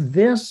it's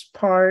this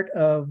part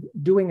of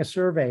doing a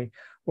survey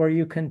where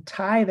you can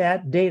tie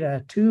that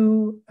data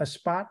to a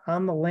spot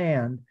on the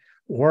land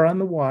or on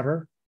the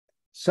water,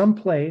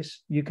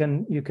 someplace you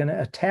can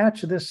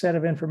attach this set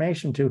of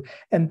information to,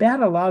 and that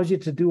allows you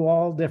to do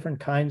all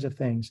different kinds of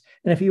things.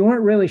 And if you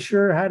weren't really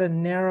sure how to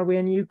narrow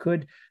in, you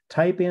could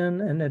type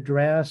in an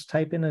address,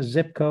 type in a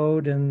zip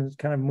code, and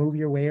kind of move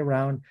your way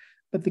around.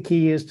 But the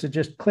key is to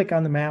just click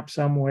on the map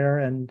somewhere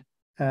and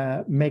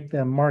make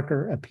the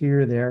marker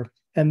appear there,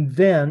 and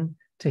then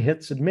to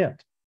hit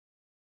submit.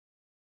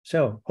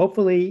 So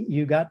hopefully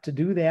you got to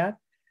do that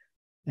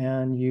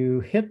and you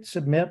hit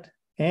submit.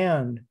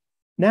 And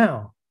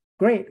now,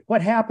 great,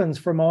 what happens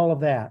from all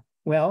of that?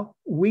 Well,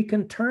 we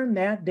can turn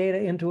that data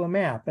into a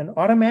map, and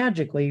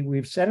automatically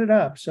we've set it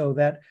up so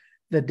that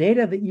the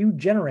data that you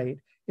generate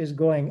is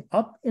going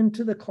up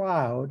into the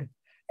cloud,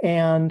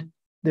 and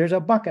there's a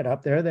bucket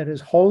up there that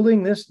is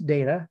holding this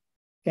data.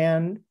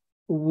 And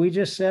we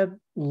just said,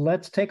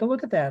 let's take a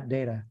look at that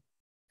data.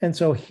 And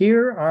so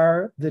here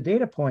are the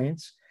data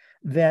points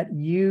that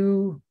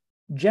you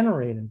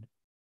generated.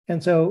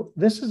 And so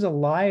this is a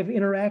live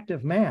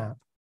interactive map.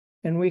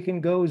 And we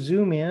can go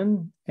zoom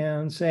in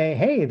and say,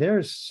 hey,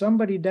 there's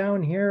somebody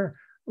down here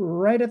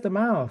right at the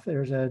mouth.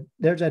 There's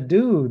a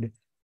dude.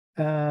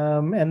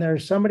 And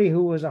there's somebody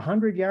who was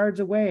 100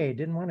 yards away,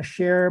 didn't want to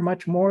share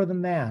much more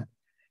than that.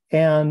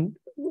 And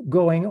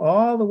going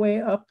all the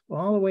way up,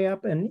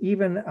 and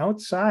even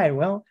outside.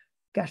 Well,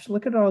 gosh,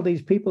 look at all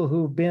these people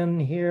who've been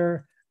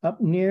here up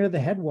near the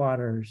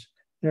headwaters.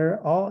 They're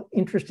all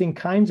interesting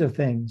kinds of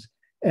things.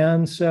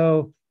 And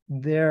so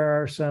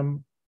there are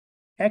some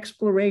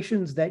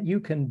explorations that you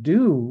can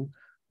do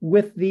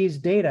with these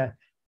data,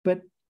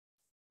 but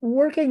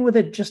working with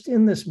it just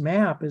in this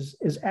map is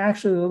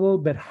actually a little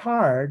bit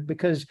hard,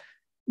 because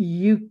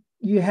you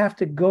have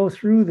to go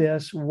through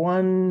this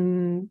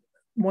one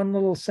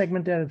little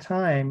segment at a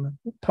time,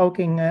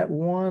 poking at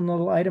one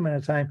little item at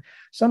a time.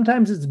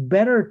 Sometimes it's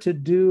better to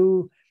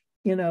do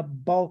in a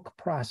bulk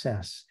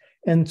process.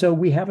 And so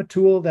we have a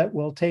tool that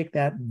will take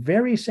that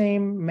very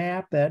same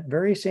map, that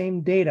very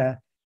same data,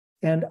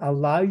 and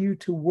allow you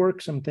to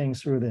work some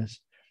things through this.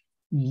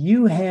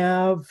 You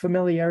have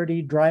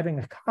familiarity driving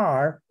a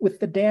car with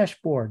the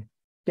dashboard.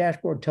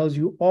 Dashboard tells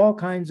you all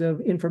kinds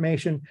of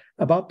information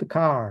about the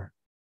car.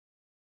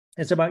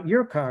 It's about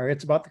your car.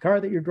 It's about the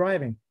car that you're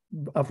driving.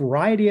 A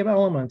variety of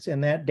elements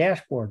in that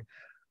dashboard.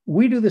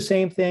 We do the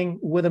same thing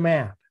with a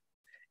map.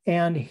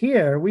 And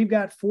here we've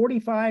got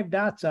 45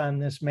 dots on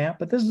this map,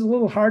 but this is a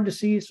little hard to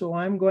see, so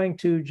I'm going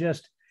to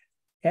just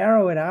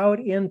arrow it out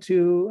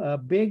into a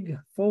big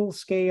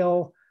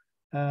full-scale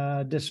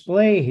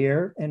display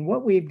here. And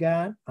what we've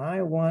got,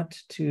 I want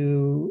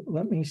to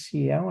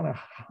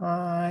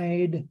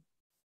hide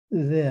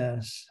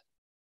this,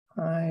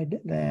 hide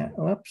that.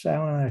 Oops, I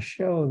want to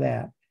show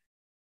that.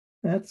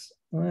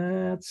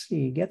 Let's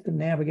see, get the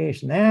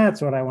navigation.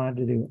 That's what I wanted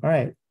to do. All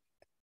right,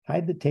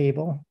 hide the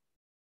table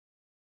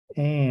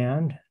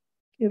and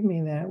give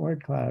me that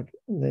word cloud,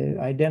 the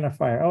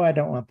identifier. Oh, I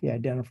don't want the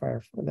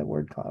identifier for the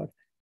word cloud.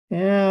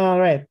 Yeah, all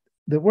right.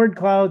 The word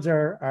clouds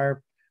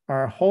are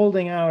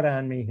holding out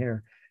on me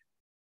here.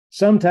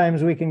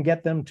 Sometimes we can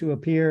get them to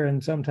appear,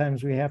 and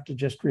sometimes we have to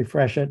just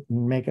refresh it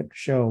and make it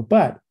show.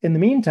 But in the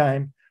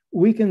meantime,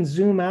 we can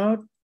zoom out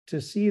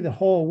to see the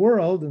whole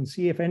world and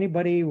see if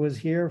anybody was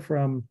here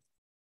from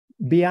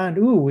beyond.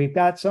 Ooh, we've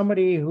got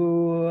somebody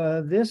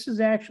who, this is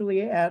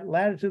actually at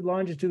latitude,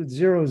 longitude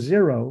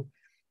 00.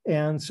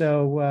 And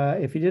so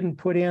if you didn't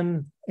put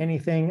in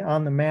anything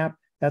on the map,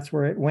 that's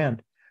where it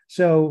went.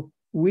 So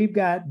we've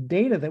got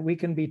data that we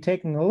can be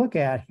taking a look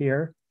at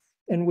here.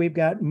 And we've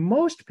got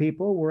most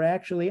people were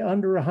actually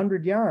under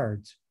 100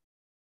 yards.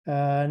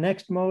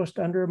 Next most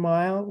under a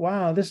mile.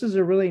 Wow, this is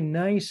a really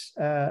nice,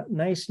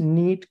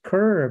 neat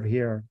curve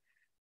here.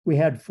 We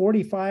had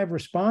 45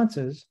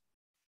 responses.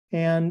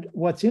 And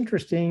what's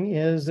interesting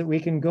is that we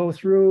can go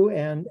through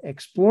and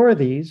explore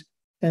these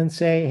and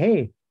say,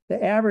 hey,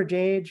 the average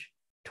age,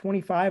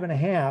 25 and a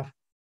half.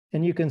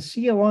 And you can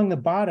see along the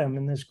bottom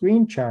in this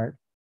green chart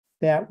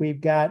that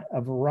we've got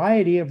a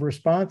variety of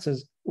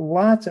responses.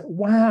 Lots of,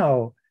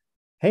 wow.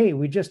 Hey,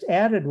 we just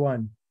added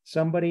one.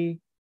 Somebody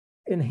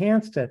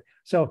enhanced it.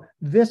 So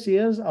this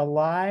is a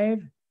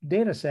live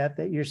data set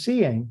that you're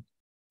seeing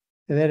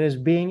that is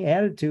being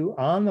added to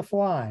on the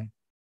fly.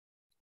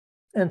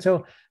 And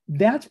so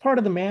that's part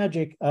of the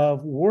magic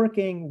of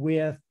working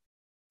with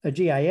a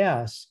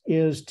GIS,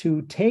 is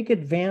to take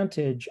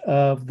advantage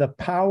of the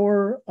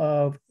power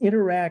of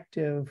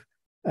interactive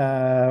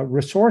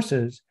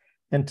resources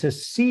and to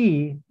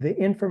see the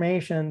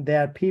information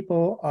that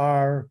people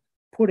are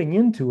putting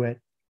into it.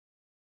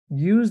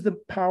 Use the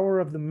power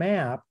of the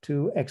map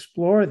to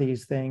explore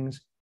these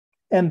things,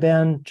 and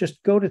then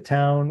just go to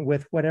town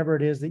with whatever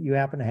it is that you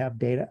happen to have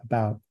data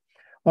about.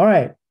 All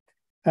right.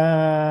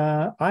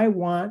 I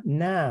want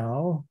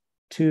now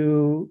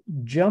to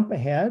jump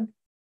ahead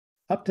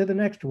up to the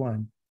next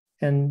one.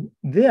 And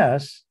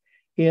this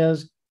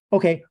is,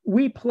 okay,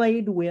 we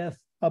played with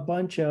a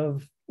bunch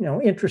of,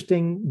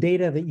 interesting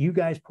data that you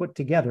guys put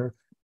together.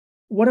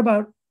 What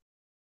about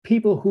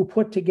people who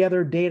put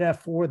together data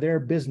for their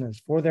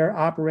business, for their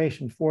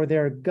operation, for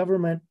their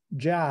government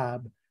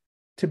job,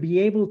 to be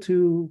able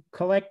to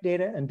collect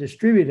data and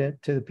distribute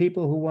it to the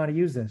people who want to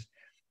use this?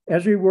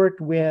 ESRI worked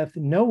with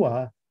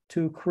NOAA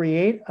to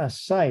create a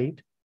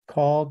site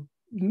called,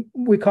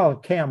 we call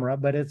it CAMERA,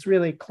 but it's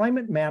really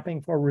climate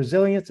mapping for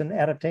resilience and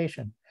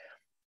adaptation.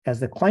 As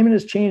the climate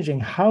is changing,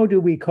 how do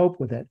we cope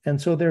with it?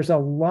 And so there's a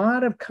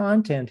lot of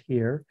content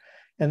here,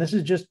 and this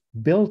is just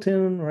built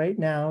in right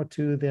now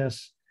to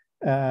this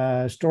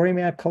story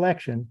map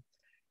collection.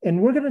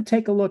 And we're going to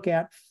take a look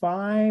at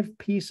 5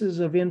 pieces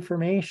of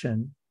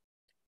information.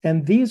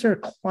 And these are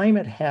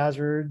climate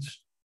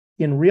hazards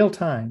in real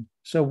time.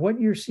 So what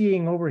you're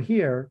seeing over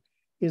here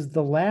is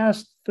the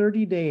last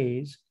 30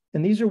 days,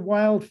 and these are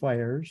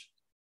wildfires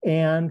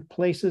and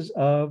places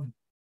of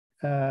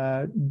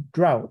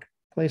drought,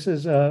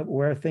 places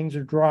where things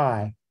are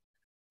dry,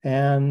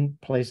 and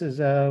places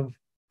of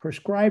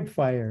prescribed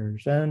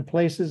fires, and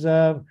places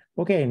of,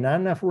 okay, not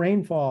enough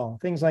rainfall,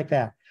 things like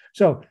that.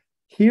 So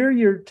here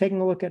you're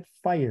taking a look at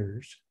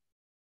fires,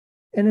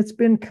 and it's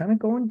been kind of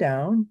going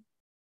down.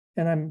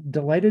 And I'm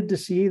delighted to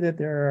see that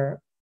there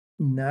are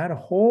not a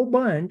whole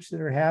bunch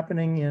that are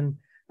happening in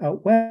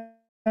out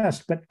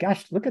west, but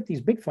gosh, look at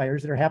these big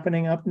fires that are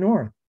happening up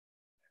north.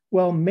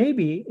 Well,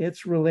 maybe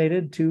it's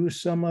related to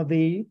some of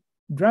the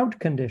drought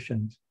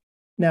conditions.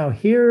 Now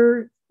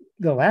here,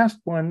 the last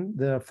one,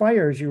 the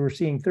fires, you were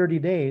seeing 30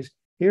 days.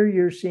 Here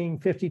you're seeing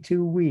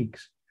 52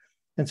 weeks.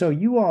 And so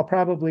you all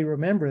probably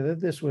remember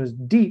that this was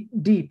deep,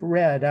 deep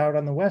red out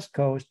on the West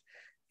Coast,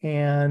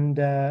 and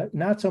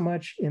not so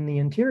much in the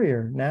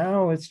interior.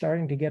 Now it's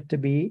starting to get to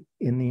be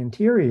in the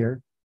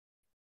interior.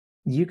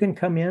 You can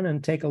come in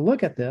and take a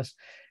look at this.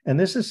 And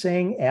this is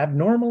saying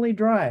abnormally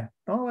dry.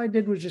 All I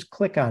did was just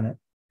click on it.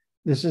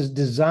 This is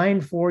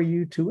designed for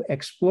you to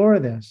explore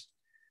this.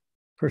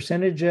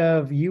 Percentage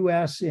of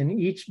US in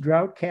each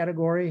drought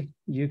category,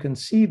 you can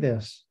see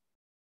this.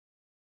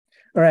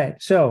 All right,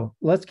 so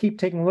let's keep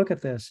taking a look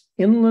at this.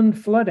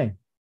 Inland flooding.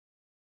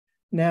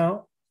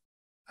 Now,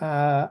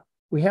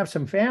 we have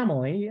some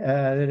family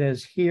that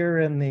is here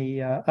in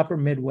the upper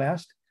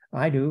Midwest.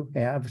 I do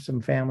have some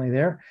family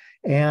there.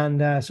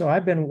 And so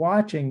I've been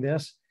watching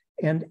this,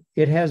 and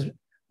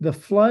the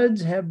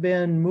floods have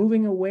been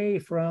moving away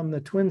from the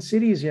Twin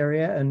Cities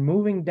area and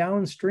moving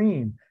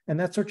downstream. And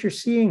that's what you're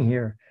seeing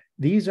here.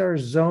 These are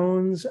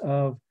zones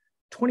of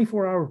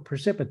 24-hour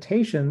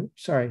precipitation,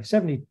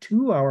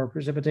 72-hour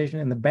precipitation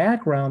in the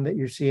background that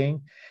you're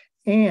seeing.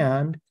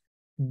 And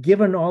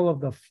given all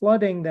of the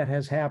flooding that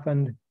has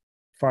happened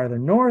farther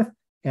north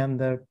and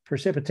the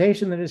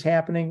precipitation that is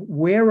happening,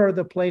 where are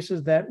the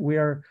places that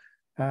we're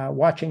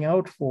watching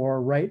out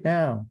for right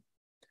now?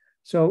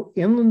 So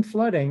inland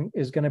flooding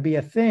is going to be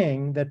a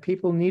thing that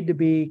people need to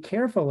be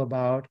careful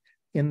about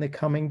in the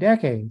coming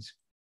decades.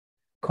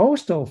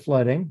 Coastal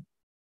flooding,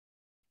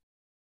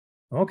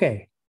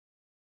 okay,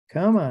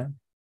 come on,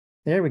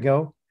 there we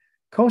go.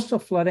 coastal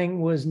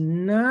flooding was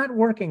not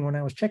working when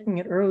I was checking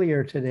it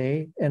earlier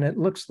today, and it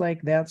looks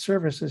like that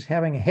service is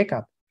having a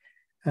hiccup.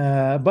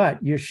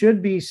 But you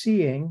should be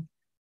seeing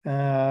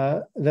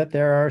that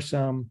there are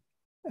some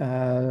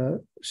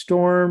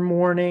storm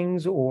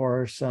warnings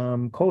or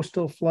some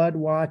coastal flood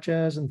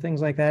watches and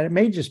things like that. It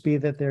may just be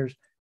that there's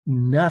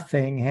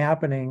nothing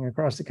happening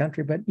across the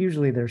country, but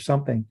usually there's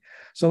something.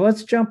 So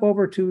let's jump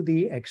over to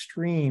the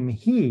extreme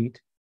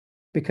heat,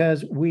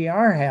 because we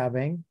are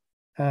having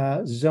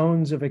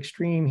zones of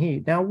extreme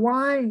heat. Now,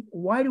 why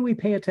do we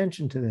pay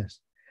attention to this?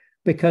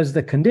 Because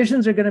the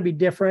conditions are going to be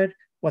different.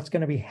 What's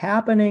going to be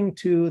happening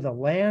to the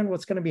land,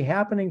 what's going to be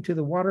happening to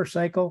the water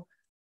cycle.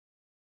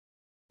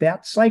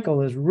 That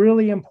cycle is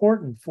really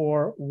important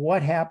for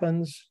what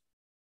happens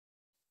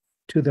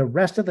to the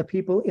rest of the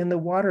people in the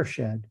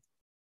watershed.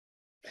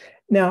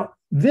 Now,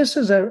 this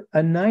is a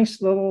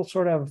nice little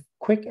sort of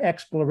quick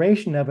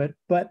exploration of it,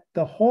 but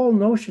the whole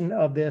notion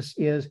of this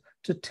is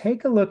to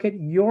take a look at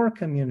your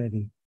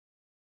community,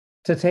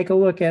 to take a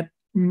look at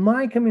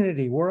my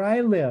community where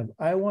I live.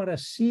 I want to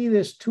see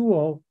this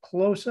tool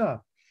close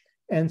up.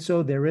 And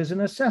so there is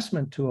an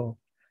assessment tool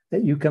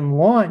that you can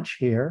launch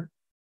here.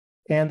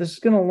 And this is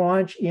going to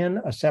launch in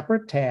a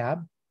separate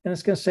tab. And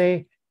it's going to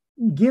say,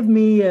 give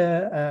me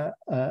an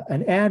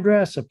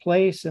address, a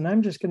place, and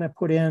I'm just going to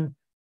put in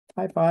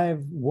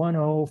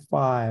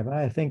 55105.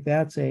 I think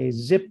that's a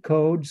zip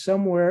code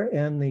somewhere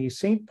in the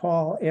St.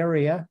 Paul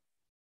area.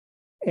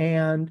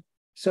 And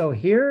so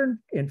here,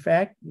 in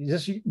fact,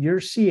 you're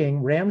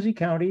seeing Ramsey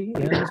County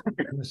in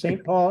the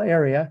St. Paul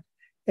area,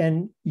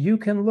 and you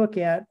can look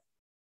at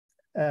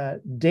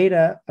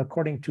data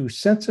according to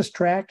census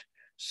tract,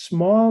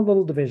 small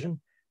little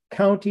division,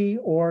 county,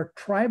 or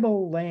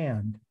tribal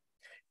land.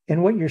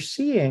 And what you're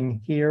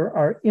seeing here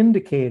are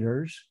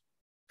indicators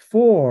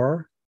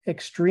for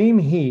extreme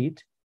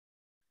heat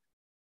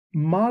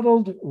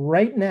modeled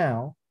right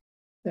now.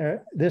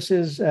 This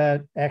is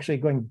actually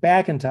going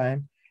back in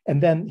time. And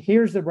then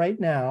here's the right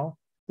now,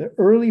 the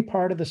early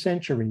part of the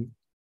century.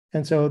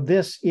 And so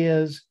this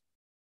is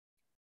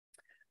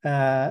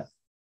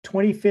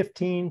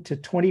 2015 to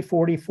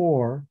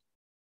 2044,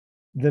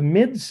 the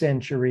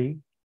mid-century,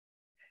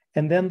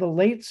 and then the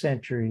late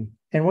century.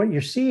 And what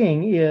you're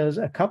seeing is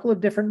a couple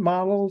of different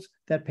models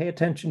that pay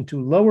attention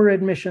to lower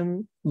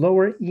emissions,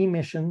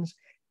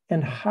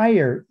 and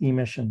higher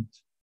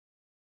emissions.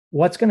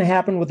 What's going to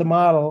happen with the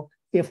model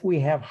if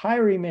we have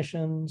higher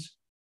emissions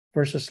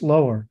versus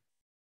lower?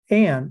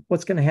 And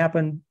what's going to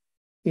happen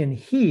in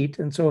heat?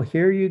 And so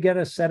here you get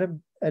a set of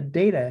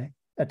data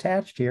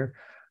attached here.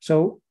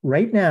 So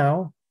right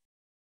now,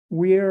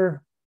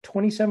 we're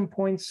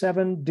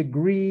 27.7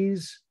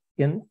 degrees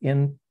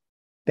in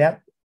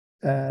that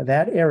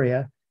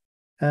area,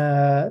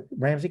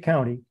 Ramsey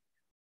County,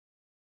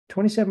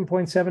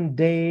 27.7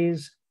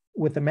 days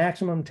with the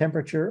maximum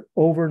temperature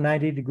over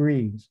 90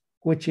 degrees,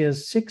 which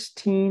is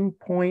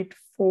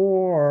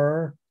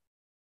 16.4.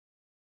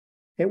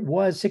 It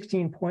was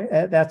 16 point,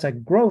 that's a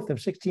growth of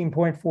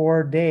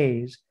 16.4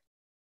 days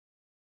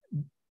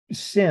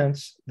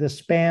since the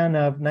span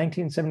of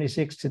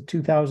 1976 to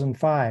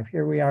 2005.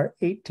 Here we are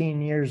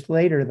 18 years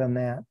later than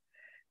that.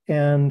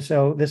 And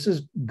so this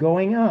is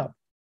going up.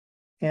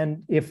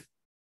 And if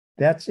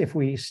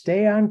we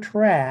stay on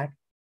track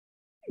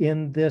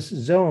in this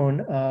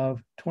zone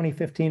of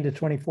 2015 to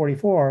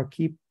 2044,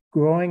 keep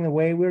growing the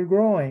way we're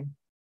growing,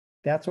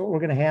 that's what we're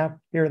going to have.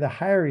 Here are the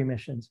higher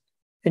emissions.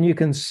 And you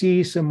can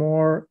see some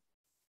more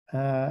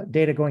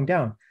data going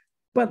down.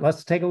 But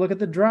let's take a look at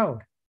the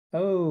drought.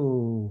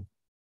 Oh,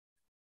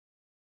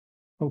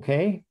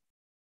 okay.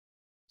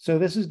 So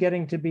this is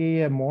getting to be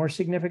a more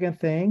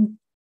significant thing.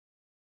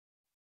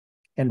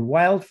 And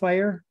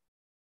wildfire,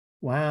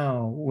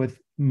 wow, with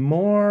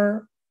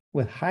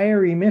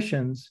higher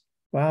emissions,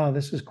 wow,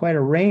 this is quite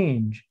a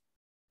range.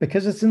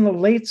 Because it's in the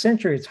late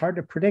century, it's hard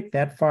to predict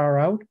that far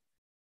out,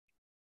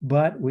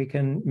 but we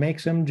can make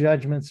some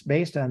judgments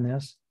based on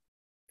this.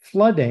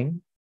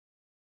 Flooding,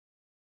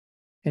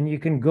 and you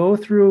can go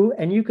through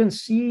and you can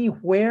see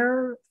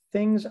where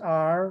things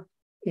are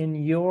in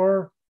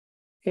your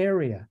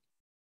area.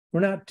 We're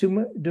not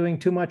doing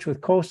too much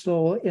with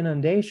coastal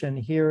inundation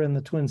here in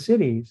the Twin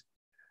Cities,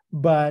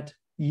 but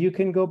you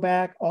can go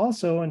back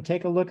also and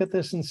take a look at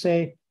this and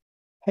say,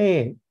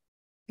 hey,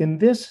 in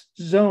this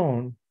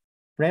zone,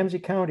 Ramsey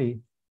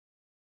County,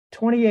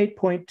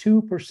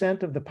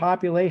 28.2% of the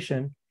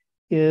population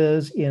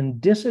is in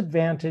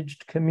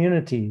disadvantaged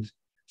communities.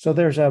 So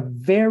there's a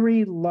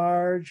very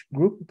large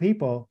group of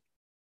people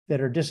that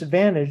are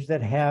disadvantaged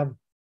that have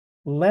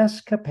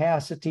less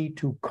capacity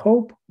to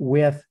cope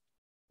with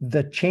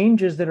the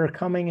changes that are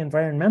coming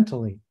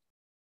environmentally.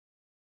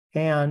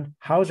 And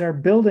how's our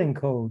building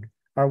code?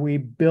 Are we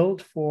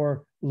built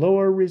for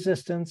lower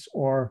resistance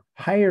or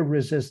higher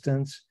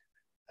resistance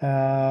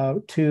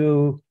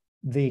to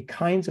the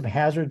kinds of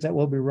hazards that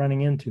we'll be running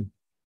into?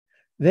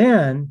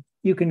 Then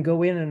you can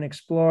go in and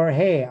explore,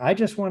 hey, I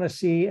just want to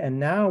see, and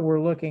now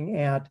we're looking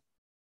at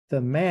the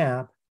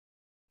map,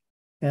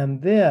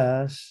 and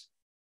this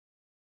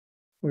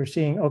we're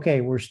seeing,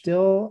 okay, we're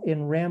still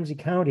in Ramsey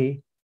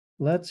County.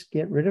 Let's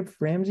get rid of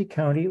Ramsey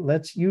County.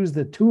 Let's use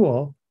the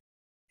tool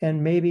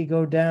and maybe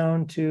go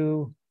down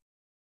to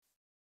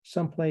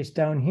someplace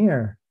down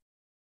here.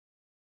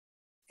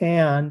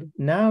 And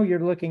now you're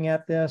looking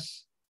at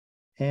this,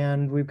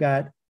 and we've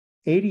got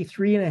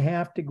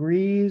 83.5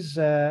 degrees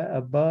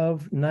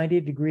above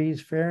 90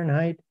 degrees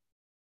Fahrenheit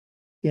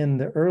in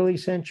the early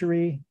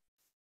century,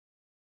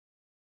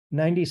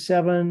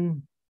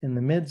 97 in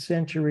the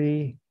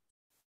mid-century,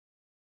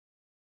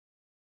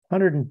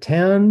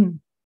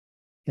 110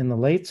 in the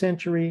late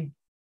century.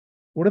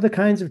 What are the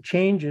kinds of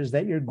changes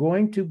that you're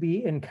going to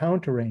be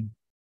encountering,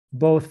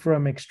 both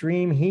from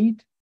extreme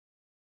heat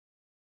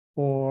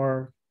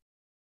or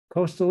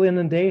coastal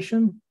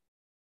inundation?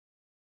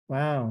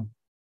 Wow.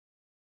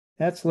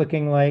 That's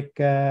looking like,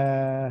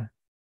 yeah,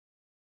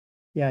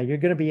 you're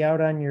going to be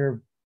out on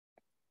your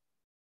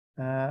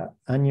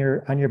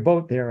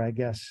boat there, I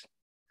guess,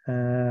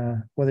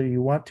 whether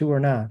you want to or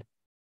not.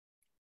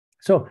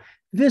 So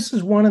this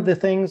is one of the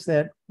things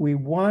that we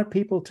want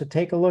people to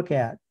take a look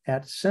at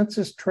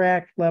census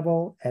tract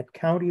level, at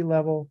county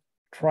level,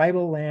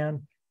 tribal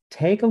land.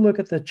 Take a look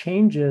at the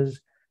changes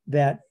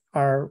that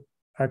are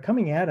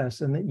coming at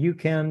us, and that you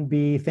can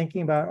be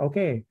thinking about,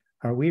 okay,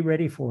 are we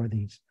ready for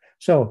these?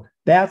 So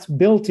that's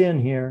built in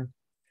here.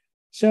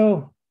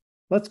 So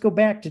let's go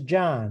back to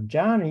John.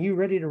 John, are you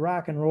ready to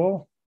rock and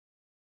roll?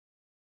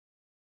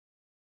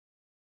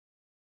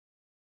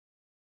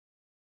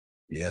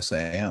 Yes, I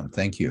am.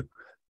 Thank you.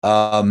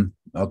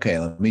 Okay,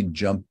 let me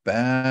jump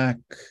back.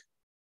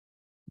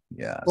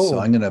 Yeah, so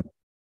I'm gonna.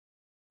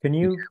 Can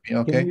you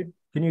okay?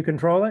 Can you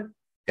control it?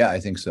 Yeah, I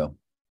think so.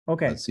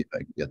 Okay. Let's see if I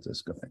can get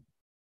this going.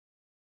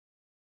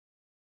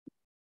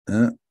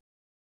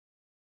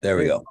 There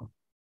we go.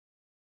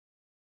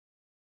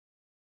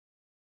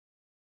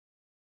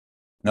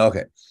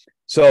 Okay,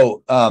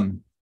 so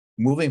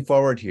moving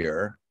forward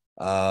here,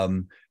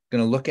 going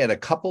to look at a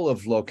couple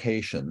of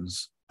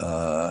locations.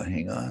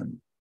 Hang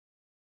on.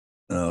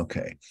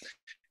 Okay.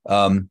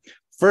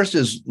 First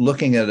is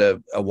looking at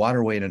a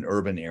waterway in an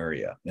urban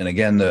area. And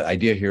again, the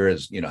idea here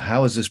is,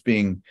 how is this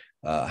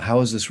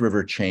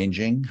river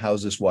changing? How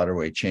is this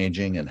waterway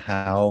changing? And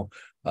how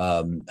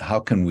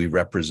can we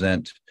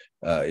represent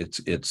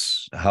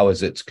how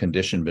has its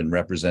condition been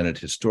represented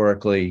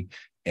historically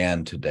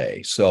and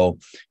today? So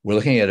we're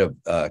looking at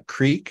a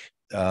creek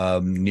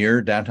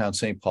near downtown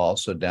St. Paul.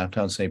 So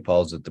downtown St.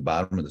 Paul is at the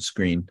bottom of the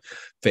screen.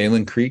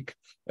 Phelan Creek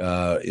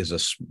is a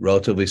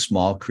relatively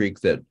small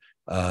creek that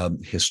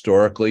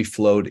historically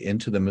flowed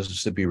into the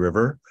Mississippi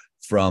River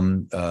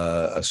from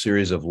a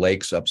series of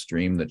lakes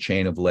upstream, the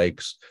chain of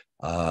lakes,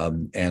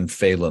 and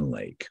Phelan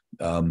Lake.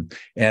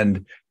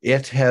 And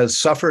it has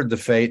suffered the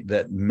fate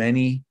that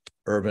many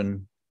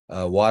urban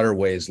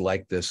waterways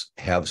like this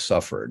have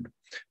suffered.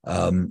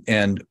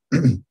 And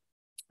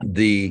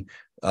the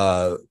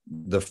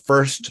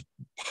first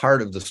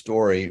part of the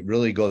story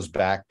really goes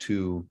back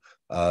to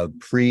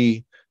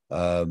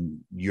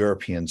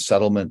pre-European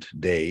settlement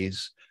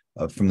days,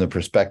 from the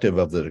perspective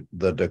of the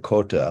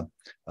Dakota,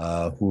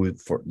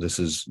 this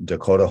is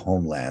Dakota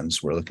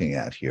homelands we're looking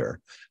at here.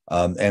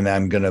 And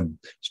I'm going to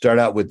start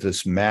out with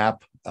this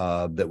map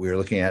that we were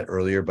looking at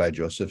earlier by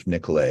Joseph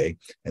Nicolay.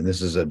 And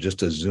this is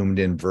just a zoomed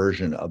in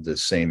version of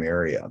this same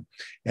area.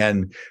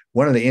 And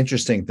one of the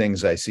interesting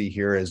things I see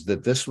here is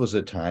that this was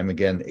a time,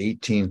 again,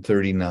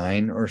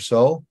 1839 or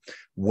so,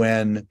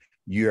 when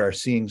you are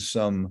seeing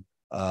some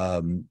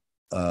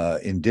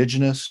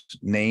indigenous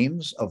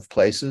names of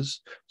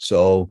places.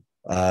 So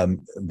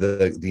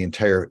the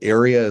entire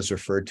area is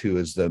referred to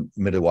as the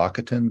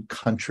Mdewakanton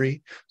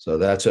country. So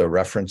that's a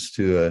reference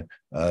to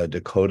a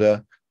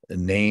Dakota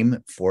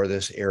name for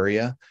this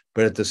area.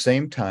 But at the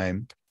same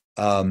time,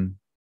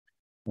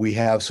 we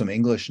have some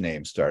English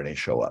names starting to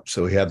show up.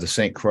 So we have the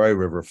St. Croix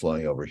River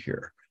flowing over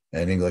here,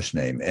 an English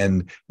name.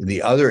 And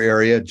the other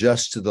area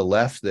just to the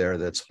left there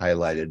that's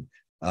highlighted,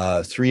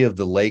 three of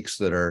the lakes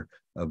that are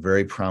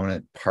very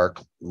prominent park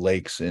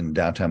lakes in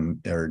downtown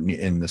or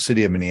in the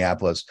city of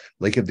Minneapolis,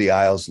 Lake of the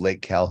Isles,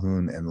 Lake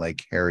Calhoun, and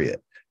Lake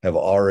Harriet have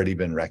already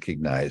been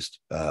recognized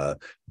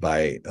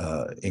by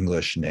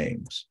English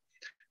names.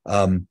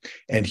 And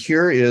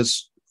here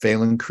is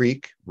Phelan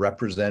Creek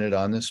represented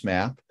on this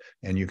map.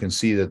 And you can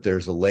see that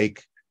there's a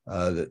lake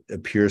that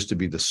appears to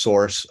be the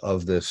source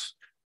of this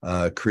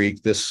creek.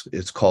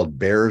 It's called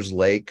Bears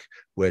Lake,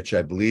 which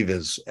I believe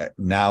is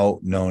now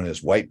known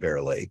as White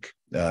Bear Lake.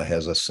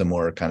 Has a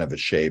similar kind of a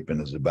shape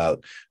and is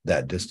about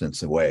that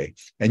distance away.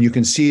 And you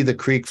can see the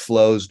creek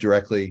flows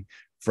directly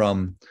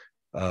from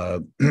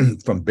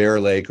Bear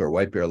Lake or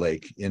White Bear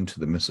Lake into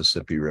the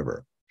Mississippi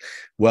River.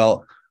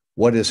 Well,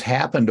 what has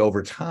happened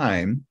over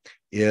time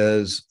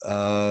is,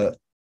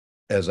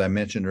 as I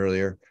mentioned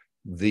earlier,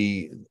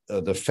 the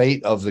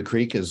fate of the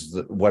creek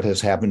is what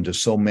has happened to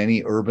so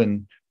many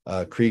urban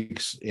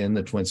creeks in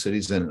the Twin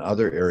Cities and in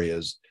other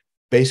areas.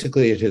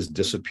 Basically, it has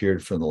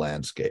disappeared from the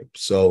landscape.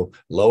 So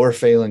Lower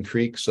Phelan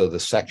Creek, so the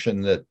section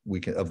that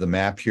of the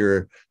map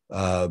here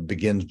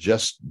begins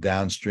just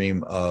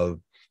downstream of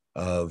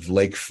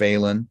Lake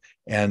Phalen,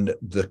 and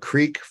the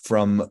creek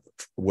from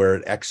where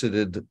it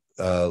exited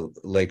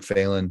Lake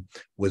Phalen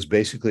was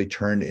basically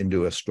turned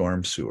into a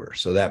storm sewer.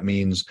 So that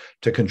means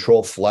to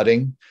control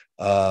flooding,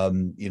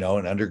 an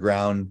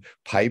underground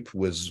pipe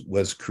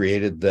was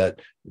created that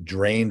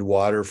drained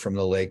water from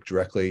the lake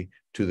directly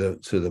to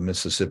the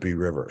Mississippi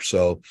River.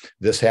 So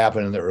this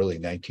happened in the early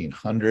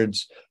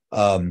 1900s.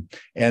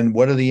 And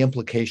what are the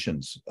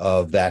implications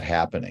of that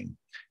happening?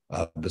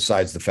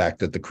 Besides the fact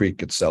that the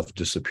creek itself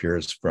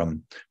disappears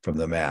from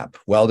the map?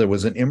 Well, there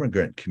was an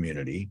immigrant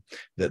community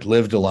that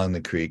lived along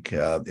the creek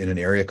in an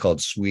area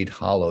called Swede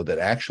Hollow that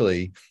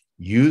actually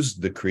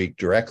used the creek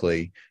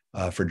directly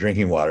for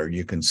drinking water.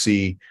 You can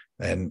see,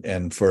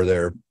 and for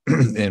their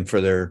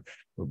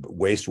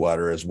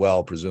wastewater as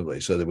well,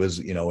 presumably. So there was,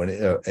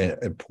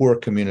 a poor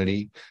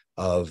community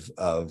of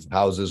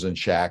houses and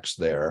shacks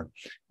there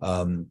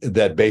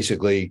that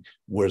basically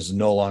was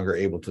no longer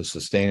able to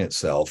sustain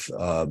itself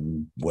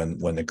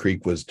when the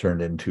creek was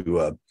turned into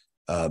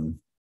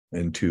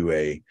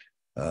a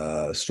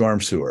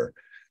storm sewer.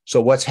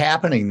 So what's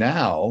happening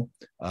now?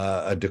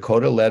 A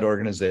Dakota-led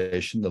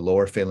organization, the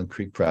Lower Phalen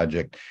Creek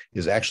Project,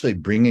 is actually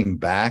bringing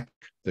back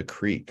the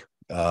creek.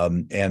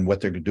 And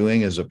what they're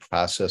doing is a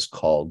process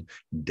called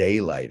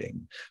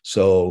daylighting.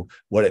 So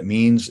what it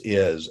means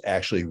is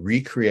actually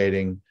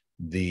recreating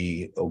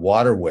the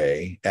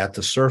waterway at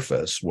the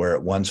surface where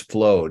it once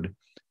flowed,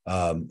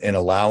 and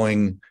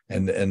allowing,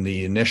 and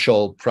the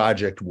initial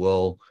project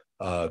will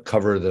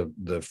cover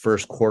the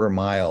first quarter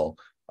mile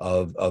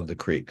of the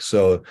creek.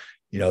 So,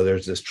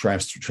 there's this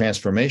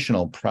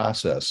transformational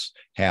process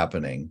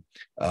happening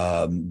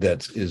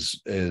that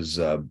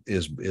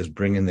is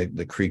bringing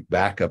the creek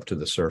back up to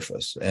the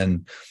surface.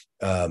 And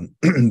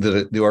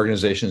the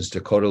organization is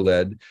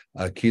Dakota-led.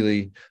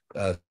 Keely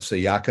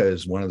Sayaka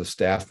is one of the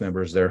staff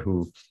members there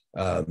who,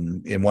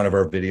 in one of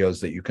our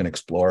videos that you can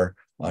explore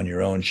on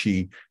your own,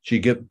 she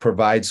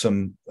provides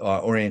some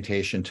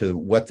orientation to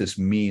what this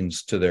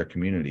means to their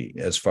community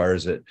as far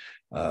as it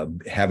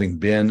having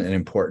been an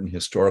important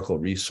historical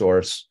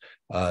resource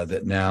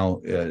that now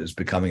is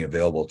becoming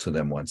available to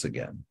them once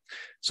again.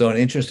 So an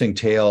interesting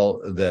tale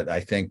that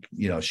I think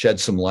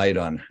sheds some light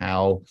on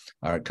how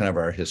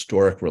our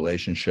historic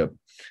relationship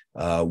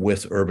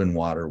with urban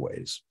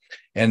waterways.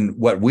 And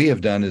what we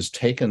have done is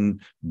taken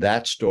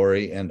that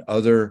story and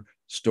other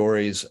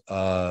stories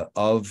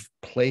of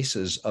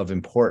places of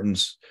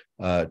importance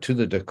to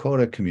the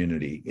Dakota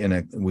community.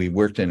 We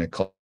worked in a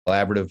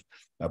collaborative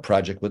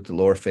project with the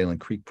Lower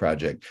Phalen Creek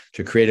Project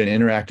to create an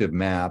interactive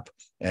map.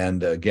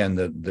 And again,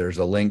 there's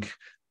a link.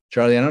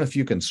 Charlie, I don't know if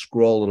you can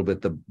scroll a little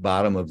bit. The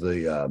bottom of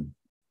the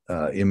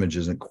image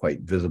isn't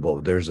quite visible.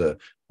 There's a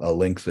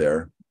link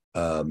there.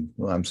 Well,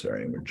 I'm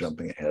sorry, we're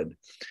jumping ahead.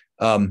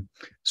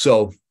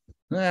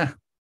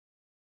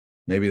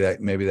 Maybe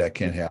that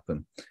can't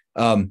happen.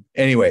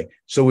 Anyway,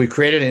 so we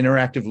created an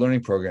interactive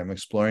learning program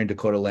exploring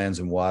Dakota lands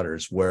and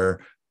waters, where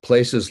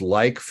places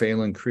like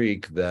Phalen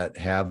Creek that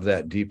have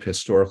that deep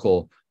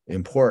historical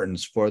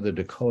importance for the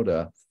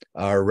Dakota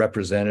are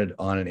represented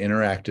on an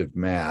interactive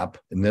map.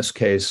 In this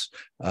case,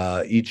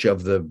 each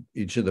of the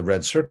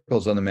red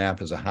circles on the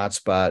map is a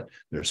hotspot.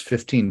 There's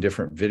 15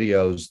 different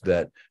videos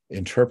that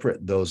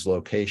interpret those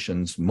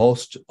locations.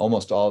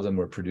 Almost all of them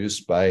were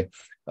produced by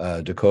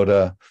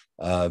Dakota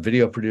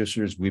video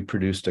producers. We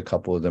produced a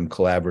couple of them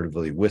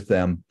collaboratively with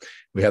them.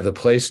 We have the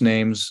place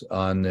names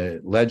on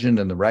the legend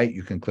on the right.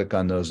 You can click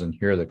on those and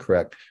hear the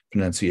correct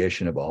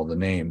pronunciation of all the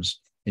names.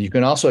 And you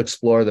can also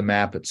explore the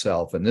map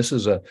itself. And this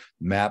is a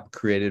map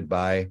created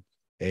by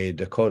a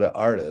Dakota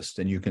artist.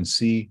 And you can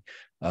see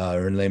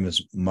her name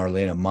is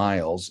Marlena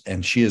Miles,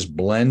 and she has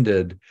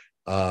blended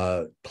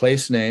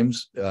place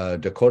names,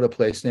 Dakota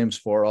place names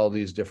for all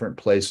these different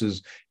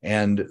places,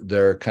 and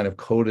they're kind of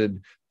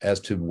coded as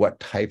to what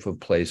type of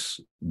place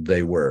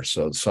they were.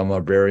 So some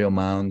are burial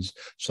mounds,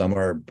 some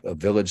are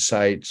village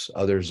sites,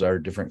 others are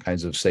different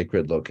kinds of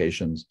sacred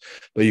locations.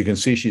 But you can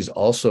see she's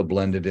also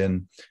blended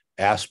in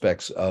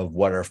aspects of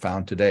what are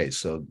found today.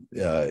 So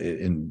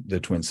in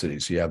the Twin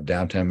Cities, you have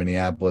downtown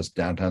Minneapolis,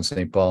 downtown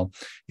St. Paul,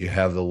 you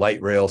have the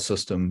light rail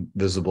system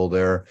visible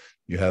there,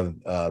 you have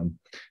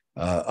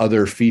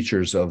other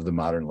features of the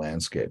modern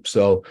landscape.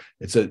 So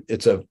it's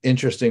an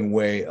interesting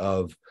way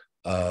of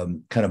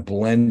kind of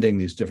blending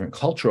these different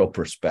cultural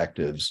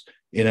perspectives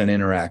in an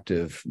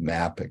interactive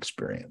map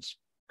experience.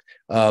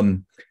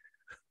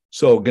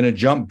 So going to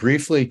jump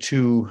briefly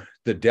to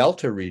the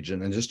Delta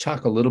region and just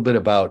talk a little bit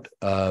about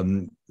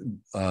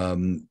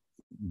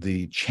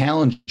the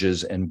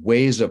challenges and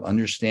ways of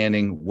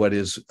understanding what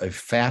is a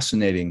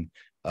fascinating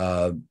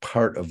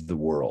part of the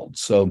world.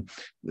 So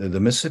the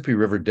Mississippi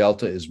River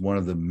Delta is one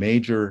of the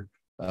major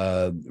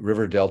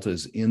river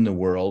deltas in the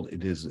world.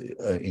 It is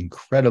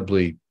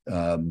incredibly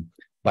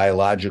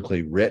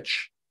biologically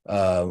rich,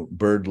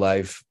 bird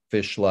life,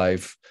 fish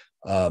life,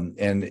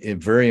 and a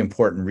very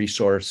important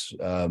resource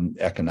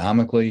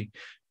economically.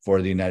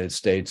 for the United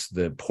States.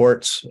 The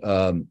ports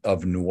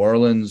of New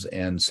Orleans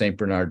and St.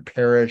 Bernard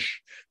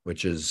Parish,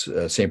 which is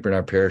St.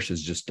 Bernard Parish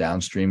is just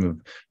downstream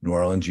of New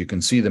Orleans. You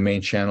can see the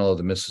main channel of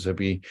the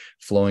Mississippi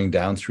flowing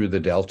down through the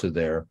delta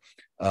there.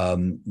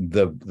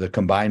 The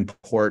combined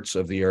ports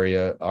of the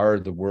area are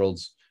the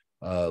world's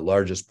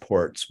largest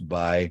ports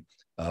by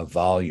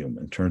volume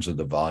in terms of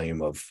the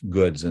volume of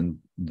goods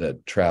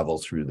that travel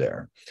through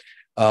there.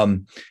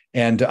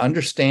 And to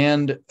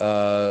understand,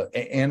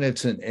 and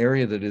it's an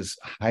area that is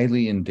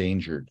highly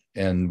endangered.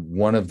 And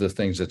one of the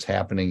things that's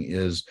happening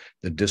is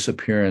the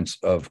disappearance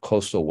of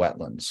coastal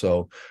wetlands.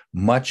 So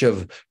much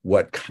of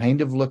what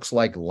kind of looks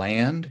like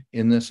land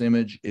in this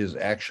image is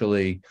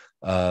actually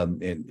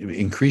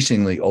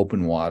increasingly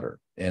open water.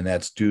 And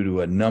that's due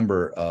to a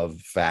number of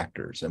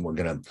factors. And we're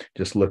going to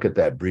just look at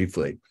that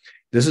briefly.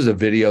 This is a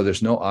video.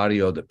 There's no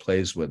audio that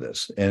plays with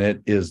this. And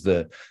it is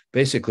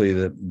basically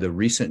the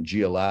recent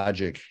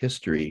geologic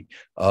history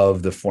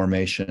of the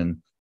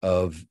formation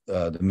of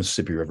the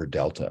Mississippi River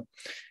Delta.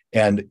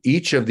 And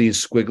each of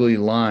these squiggly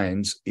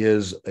lines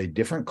is a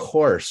different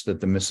course that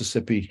the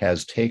Mississippi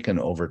has taken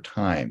over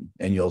time.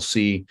 And you'll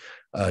see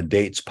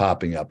dates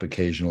popping up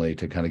occasionally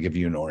to kind of give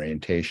you an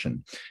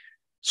orientation.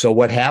 So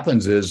what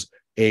happens is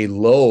a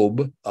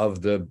lobe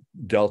of the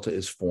delta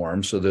is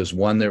formed. So there's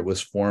one that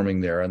was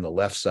forming there on the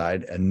left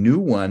side. A new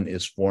one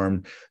is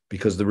formed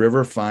because the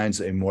river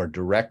finds a more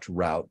direct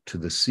route to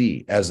the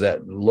sea. As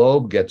that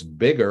lobe gets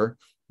bigger,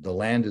 the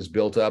land is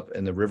built up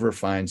and the river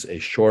finds a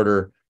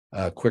shorter,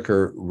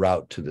 quicker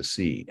route to the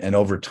sea. And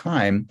over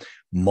time,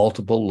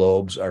 multiple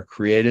lobes are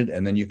created,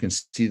 and then you can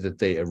see that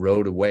they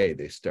erode away.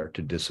 They start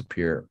to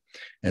disappear.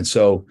 And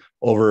so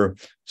over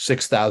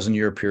 6,000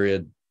 year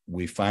period,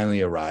 we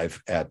finally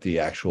arrive at the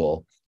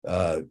actual,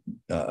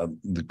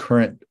 the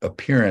current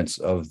appearance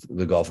of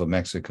the Gulf of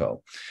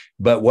Mexico.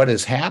 But what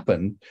has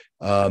happened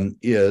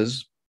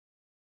is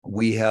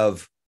we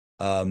have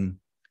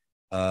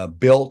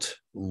built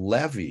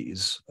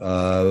levees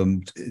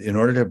in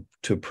order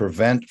to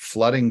prevent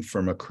flooding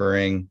from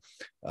occurring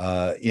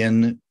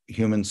in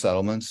human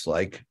settlements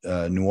like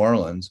New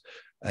Orleans.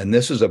 And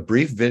this is a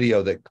brief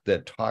video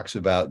that talks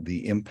about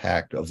the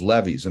impact of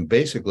levees. And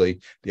basically,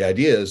 the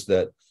idea is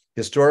that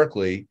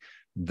historically,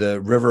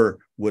 the river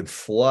would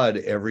flood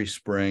every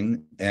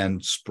spring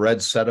and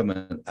spread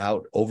sediment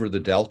out over the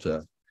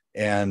delta.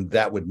 And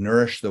that would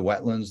nourish the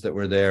wetlands that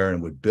were there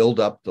and would build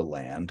up the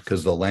land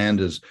because the land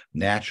is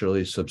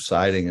naturally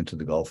subsiding into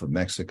the Gulf of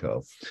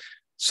Mexico.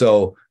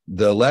 So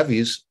the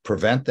levees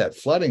prevent that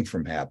flooding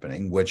from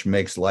happening, which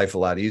makes life a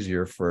lot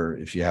easier for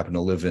if you happen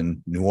to live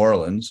in New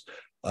Orleans.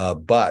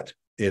 But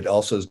it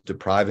also is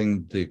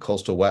depriving the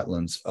coastal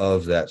wetlands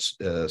of that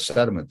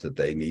sediment that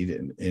they need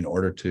in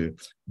order to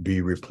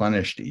be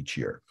replenished each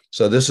year.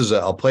 So this is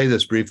I'll play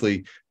this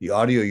briefly. The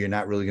audio you're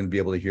not really going to be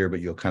able to hear, but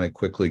you'll kind of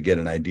quickly get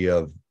an idea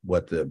of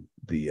what the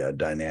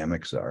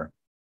dynamics are.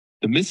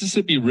 The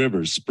Mississippi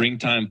River's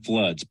springtime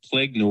floods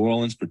plagued New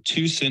Orleans for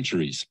 2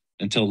 centuries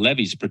until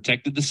levees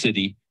protected the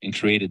city and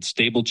created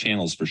stable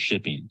channels for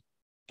shipping.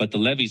 But the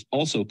levees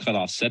also cut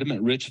off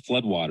sediment-rich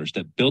floodwaters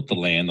that built the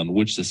land on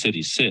which the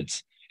city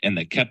sits, and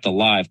that kept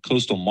alive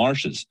coastal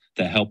marshes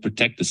that help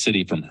protect the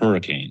city from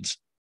hurricanes.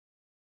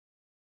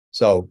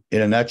 So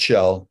in a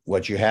nutshell,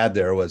 what you had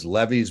there was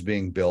levees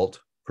being built,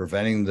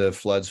 preventing the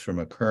floods from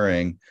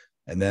occurring,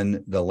 and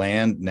then the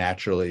land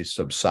naturally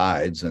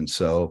subsides. And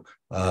so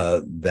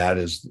that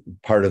is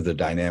part of the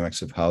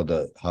dynamics of how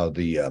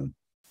the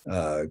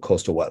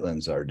coastal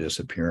wetlands are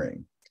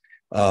disappearing.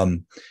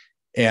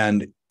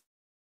 And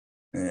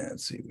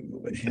let's see, we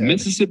move ahead. The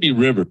Mississippi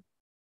River.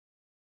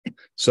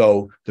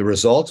 So the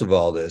result of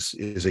all this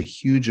is a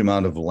huge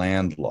amount of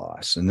land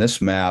loss. And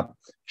this map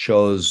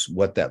shows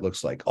what that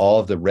looks like. All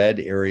of the red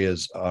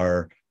areas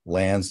are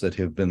lands that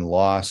have been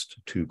lost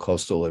to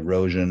coastal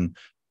erosion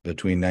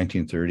between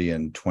 1930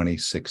 and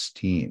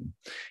 2016.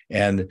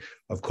 And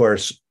of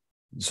course,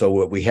 so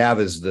what we have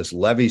is this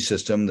levee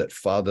system that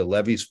the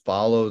levees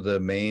follow the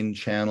main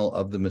channel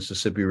of the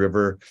Mississippi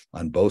River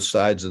on both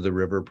sides of the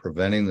river,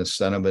 preventing the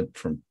sediment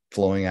from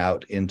flowing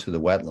out into the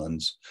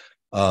wetlands.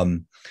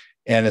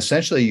 And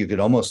essentially, you could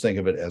almost think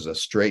of it as a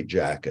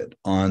straitjacket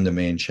on the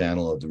main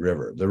channel of the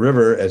river. The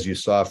river, as you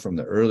saw from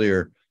the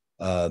earlier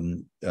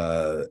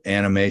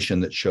animation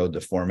that showed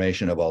the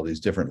formation of all these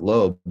different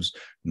lobes,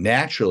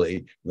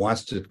 naturally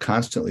wants to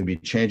constantly be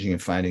changing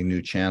and finding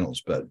new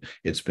channels, but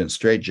it's been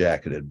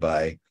straitjacketed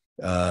by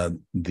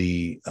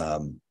the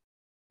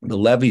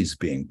levees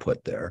being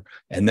put there.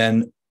 And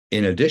then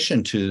in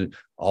addition to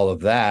all of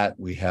that,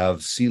 we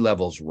have sea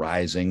levels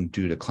rising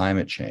due to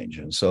climate change.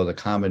 And so the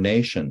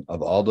combination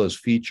of all those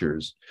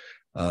features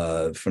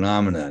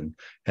phenomenon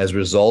has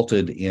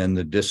resulted in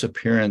the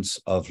disappearance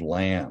of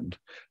land,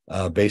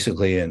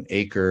 basically an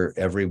acre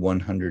every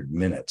 100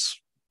 minutes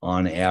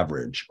on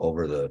average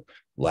over the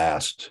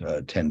last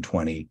 10,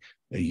 20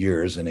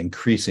 years, and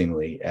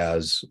increasingly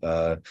as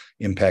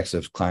impacts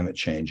of climate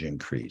change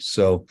increase.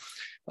 So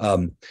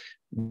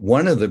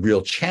one of the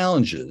real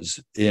challenges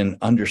in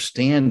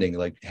understanding,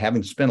 like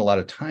having spent a lot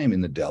of time in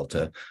the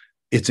Delta,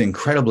 it's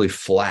incredibly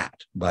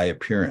flat by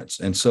appearance.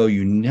 And so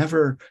you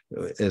never,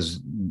 as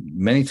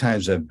many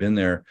times I've been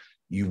there,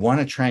 you want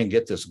to try and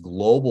get this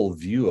global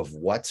view of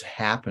what's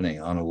happening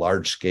on a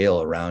large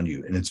scale around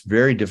you. And it's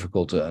very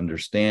difficult to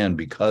understand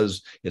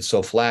because it's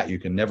so flat. You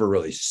can never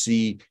really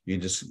see,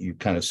 you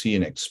kind of see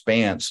an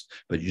expanse,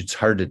 but it's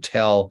hard to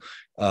tell,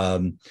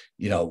 how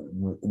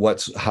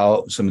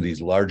some of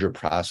these larger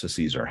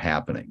processes are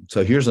happening.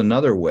 So here's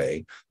another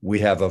way we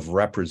have of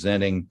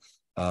representing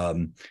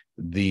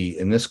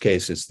in this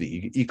case, it's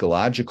the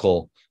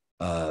ecological,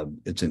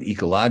 it's an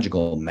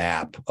ecological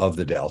map of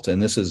the delta.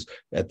 And this is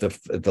at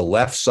the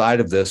left side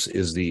of this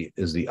is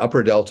the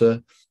upper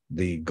delta.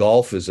 The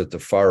Gulf is at the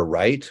far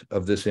right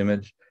of this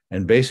image.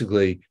 And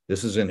basically,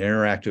 this is an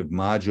interactive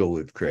module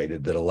we've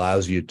created that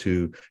allows you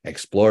to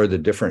explore the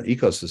different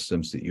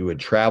ecosystems that you would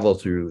travel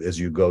through as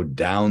you go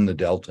down the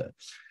delta.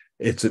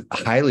 It's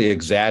highly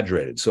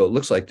exaggerated, so it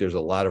looks like there's a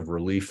lot of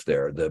relief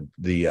there.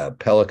 The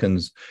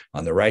pelicans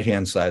on the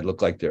right-hand side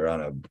look like they're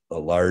on a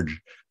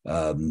large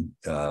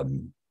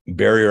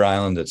barrier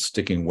island that's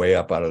sticking way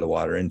up out of the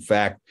water. In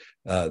fact,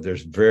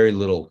 there's very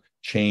little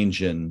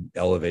change in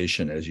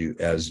elevation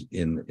as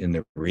in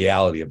the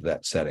reality of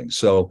that setting.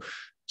 So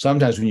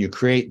sometimes when you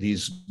create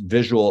these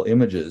visual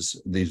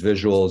images, these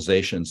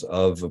visualizations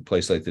of a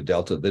place like the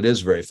Delta that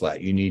is very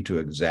flat, you need to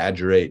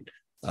exaggerate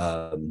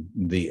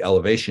the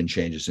elevation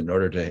changes in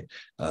order to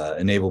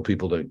enable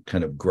people to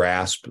kind of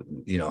grasp,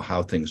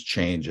 how things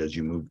change as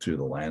you move through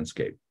the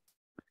landscape.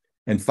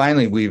 And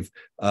finally,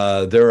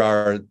 there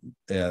are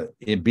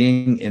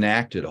being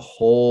enacted a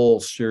whole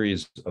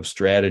series of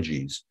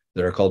strategies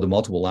that are called the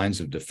multiple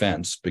lines of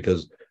defense,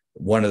 because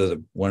one of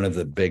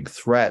the big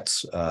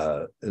threats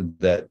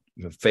that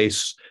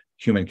face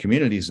human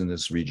communities in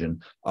this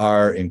region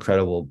are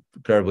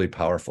incredibly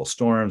powerful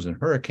storms and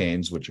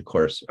hurricanes, which of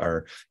course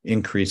are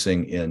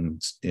increasing in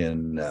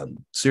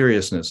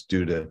seriousness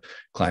due to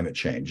climate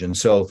change. And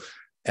so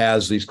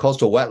as these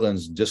coastal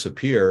wetlands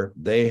disappear,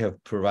 they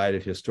have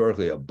provided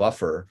historically a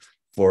buffer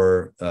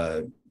for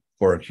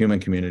human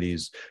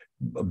communities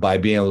by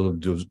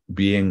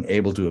being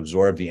able to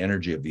absorb the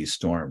energy of these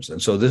storms.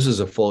 And so this is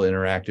a full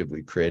interactive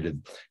we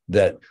created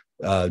that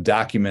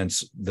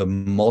documents the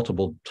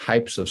multiple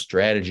types of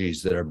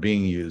strategies that are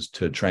being used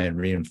to try and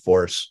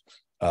reinforce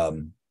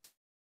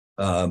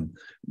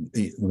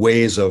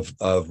ways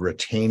of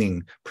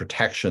retaining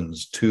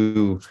protections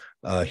to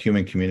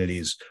human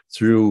communities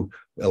through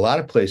in a lot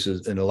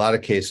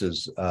of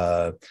cases,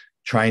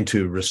 trying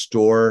to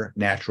restore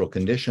natural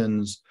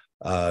conditions,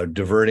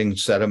 diverting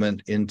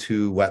sediment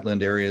into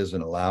wetland areas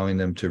and allowing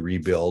them to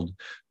rebuild,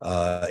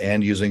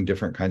 and using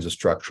different kinds of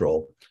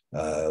structural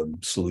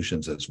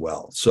solutions as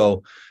well.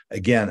 So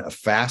again, a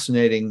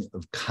fascinating,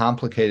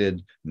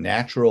 complicated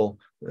natural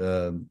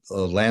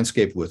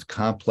landscape with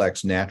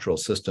complex natural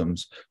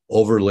systems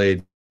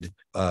overlaid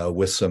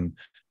with some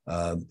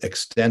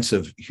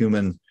extensive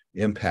human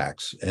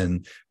impacts.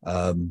 And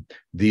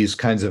these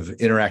kinds of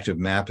interactive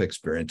map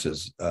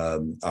experiences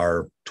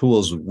are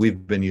tools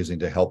we've been using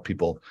to help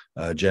people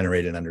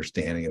generate an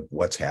understanding of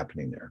what's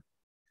happening there.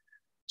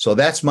 So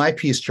that's my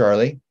piece,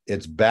 Charlie.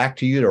 It's back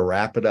to you to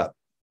wrap it up.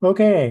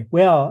 Okay,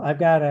 well, I've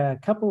got a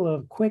couple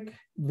of quick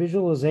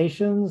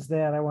visualizations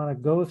that I want to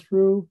go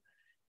through.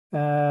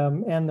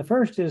 And the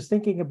first is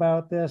thinking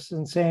about this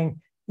and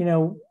saying,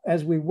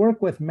 as we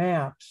work with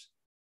maps,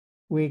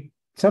 we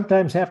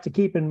sometimes have to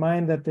keep in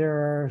mind that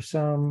there are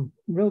some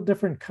real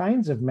different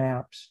kinds of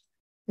maps,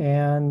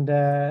 and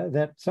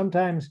that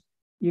sometimes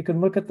you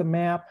can look at the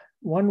map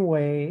one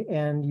way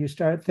and you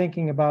start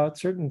thinking about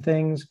certain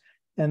things.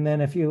 And then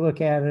if you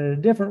look at it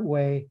a different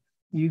way,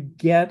 you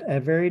get a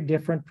very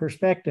different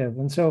perspective.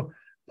 And so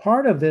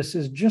part of this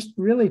is just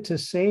really to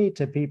say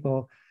to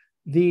people,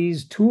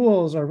 these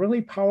tools are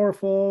really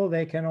powerful.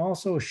 They can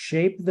also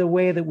shape the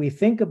way that we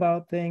think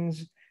about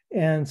things.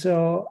 And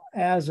so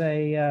as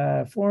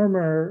a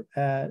former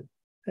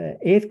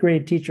 8th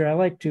grade teacher, I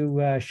like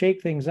to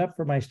shake things up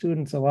for my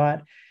students a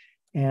lot.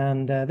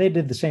 And they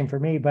did the same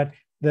for me. But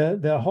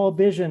the whole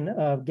vision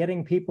of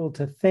getting people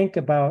to think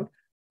about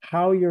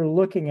how you're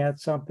looking at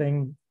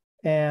something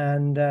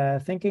and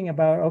thinking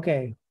about,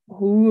 okay,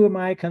 who am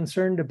I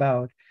concerned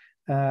about?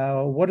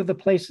 What are the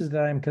places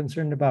that I'm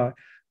concerned about?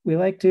 We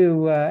like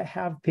to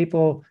have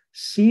people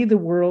see the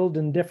world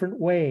in different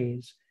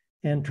ways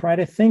and try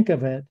to think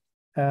of it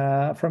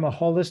from a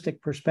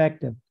holistic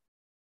perspective.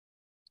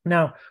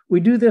 Now,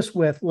 we do this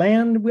with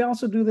land. We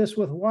also do this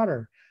with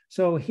water.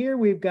 So here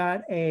we've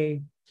got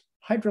a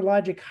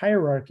hydrologic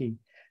hierarchy.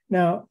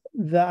 Now,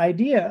 the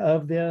idea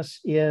of this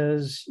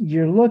is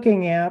you're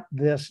looking at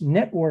this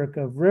network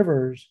of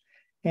rivers,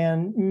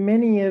 and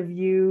many of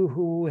you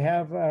who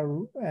have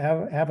a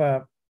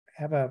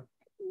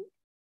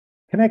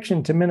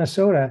connection to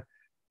Minnesota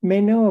may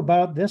know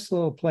about this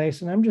little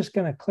place. And I'm just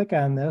going to click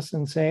on this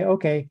and say,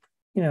 okay,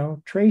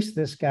 trace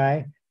this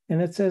guy.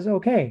 And it says,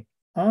 okay,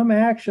 I'm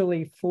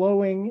actually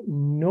flowing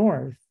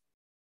north.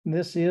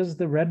 This is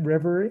the Red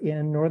River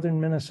in northern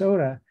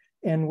Minnesota.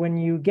 And when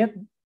you get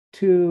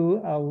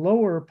to a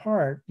lower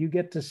part, you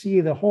get to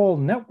see the whole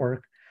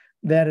network.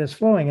 that is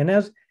flowing. And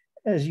as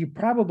you've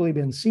probably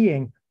been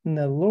seeing in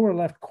the lower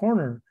left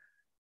corner,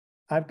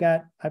 I've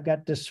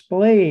got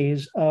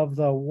displays of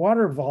the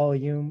water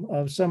volume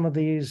of some of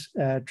these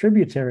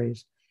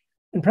tributaries.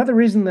 And part of the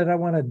reason that I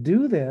want to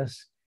do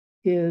this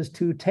is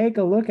to take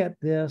a look at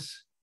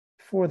this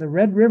for the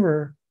Red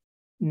River.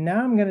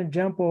 Now I'm going to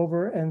jump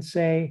over and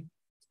say,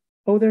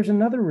 oh, there's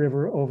another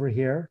river over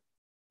here.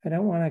 I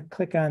don't want to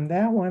click on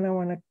that one. I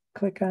want to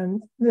click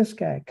on this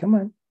guy. Come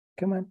on,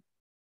 come on,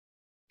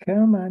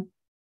 come on.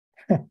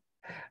 All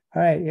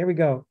right, here we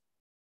go.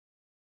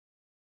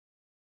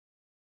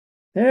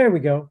 There we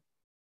go.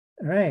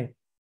 All right.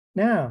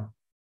 Now,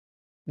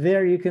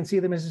 there you can see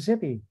the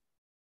Mississippi.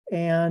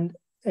 And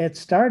it's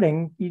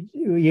starting.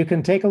 You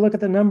can take a look at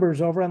the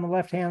numbers over on the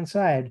left-hand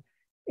side,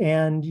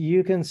 and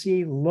you can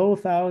see low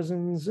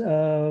thousands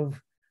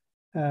of,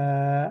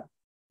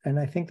 and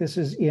I think this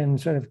is in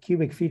sort of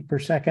cubic feet per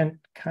second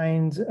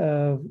kinds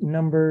of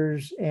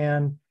numbers.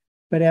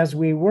 But as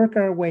we work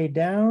our way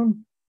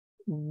down,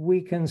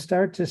 we can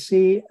start to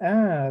see,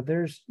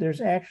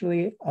 there's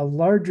actually a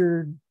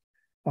larger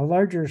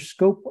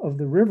scope of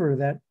the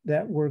river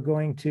that we're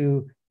going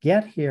to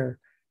get here.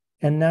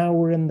 And now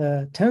we're in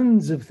the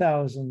tens of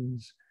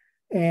thousands.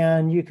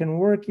 And you can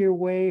work your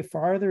way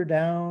farther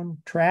down,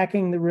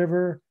 tracking the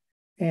river.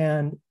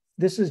 And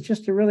this is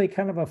just a really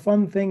kind of a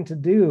fun thing to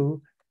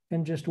do,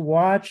 and just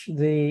watch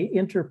the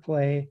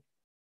interplay.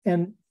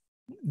 And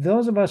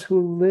those of us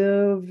who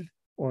lived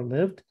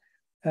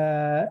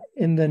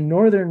in the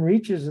northern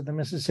reaches of the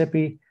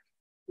Mississippi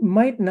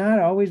might not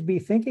always be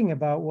thinking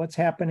about what's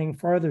happening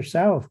farther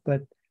south,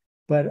 but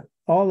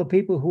all the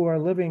people who are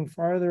living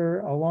farther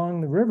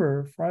along the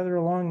river, farther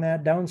along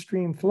that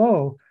downstream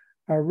flow,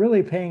 are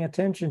really paying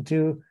attention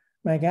to,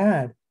 my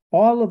God,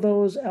 all of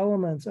those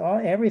elements,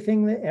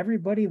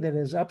 everybody that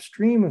is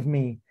upstream of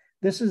me.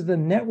 This is the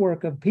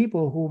network of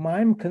people whom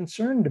I'm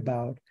concerned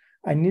about.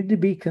 I need to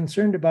be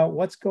concerned about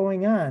what's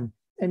going on.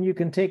 And you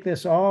can take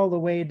this all the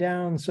way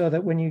down so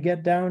that when you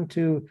get down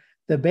to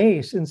the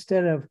base,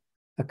 instead of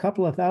a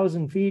couple of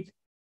thousand feet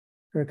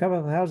or a couple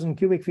of thousand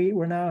cubic feet,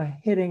 we're now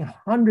hitting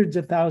hundreds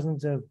of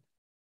thousands of.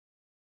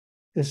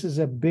 This is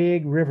a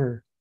big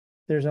river.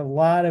 There's a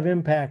lot of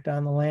impact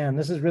on the land.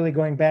 This is really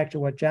going back to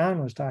what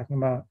John was talking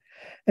about.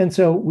 And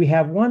so we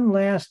have one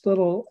last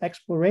little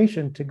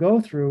exploration to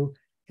go through.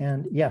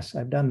 And yes,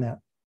 I've done that.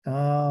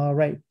 All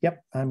right.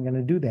 Yep, I'm going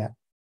to do that.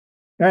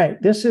 All right.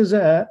 This is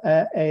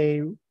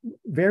a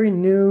very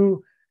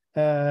new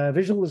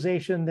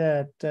visualization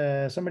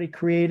that somebody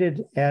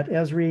created at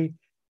ESRI.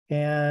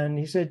 And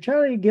he said,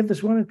 Charlie, give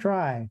this one a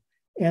try.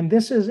 And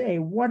this is a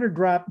water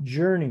drop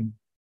journey.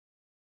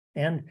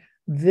 And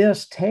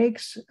this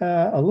takes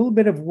a little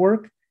bit of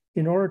work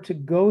in order to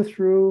go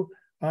through.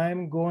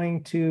 I'm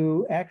going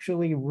to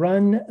actually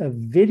run a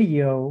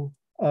video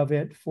of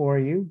it for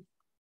you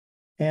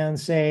and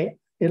say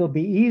it'll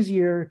be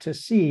easier to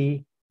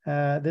see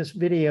this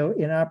video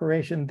in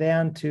operation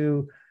than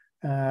to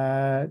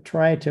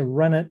try to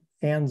run it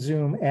and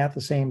Zoom at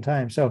the same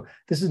time. So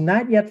this is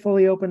not yet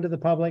fully open to the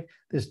public.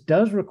 This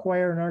does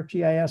require an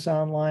ArcGIS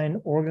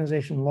Online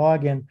organization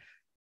login.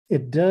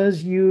 It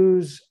does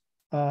use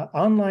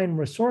online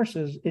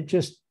resources. It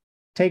just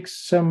takes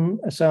some.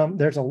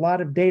 There's a lot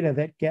of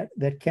data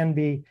that can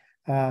be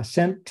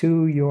sent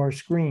to your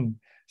screen.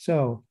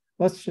 So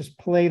let's just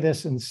play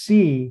this and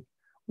see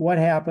what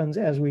happens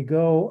as we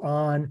go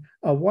on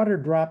a water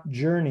drop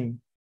journey.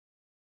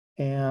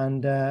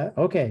 And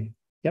okay,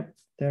 yep,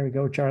 there we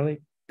go,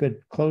 Charlie.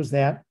 Good, close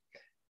that.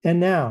 And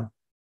now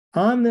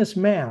on this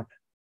map,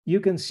 you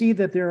can see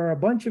that there are a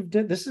bunch of,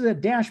 this is a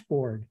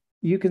dashboard.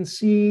 You can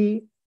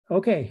see,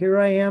 okay, here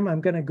I am. I'm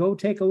going to go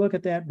take a look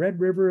at that Red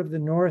River of the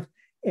North,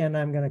 and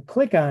I'm going to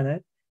click on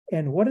it.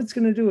 And what it's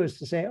going to do is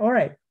to say, all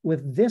right,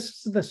 with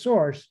this as the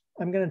source,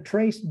 I'm going to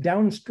trace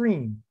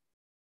downstream.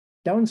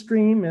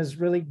 Downstream is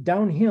really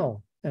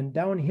downhill, and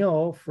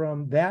downhill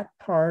from that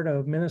part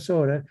of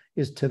Minnesota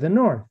is to the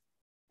north.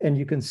 And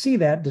you can see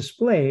that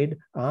displayed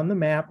on the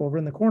map over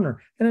in the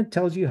corner. And it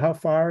tells you how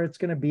far it's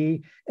going to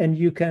be. And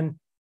you can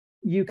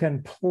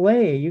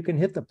play, you can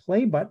hit the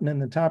play button in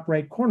the top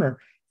right corner,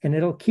 and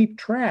it'll keep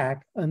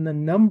track on the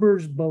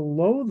numbers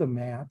below the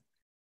map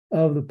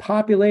of the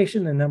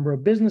population, the number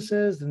of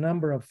businesses, the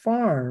number of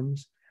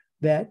farms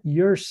that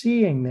you're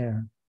seeing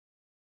there.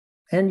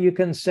 And you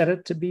can set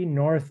it to be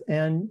north,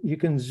 and you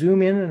can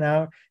zoom in and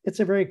out. It's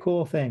a very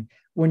cool thing.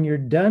 When you're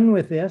done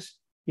with this,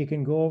 you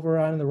can go over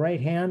on the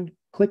right hand,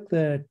 click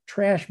the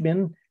trash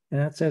bin,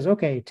 and that says,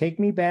 okay, take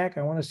me back.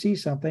 I want to see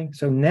something.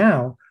 So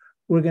now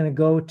we're going to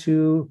go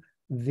to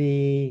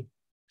the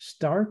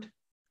start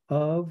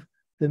of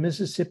the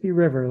Mississippi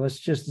River. Let's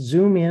just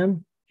zoom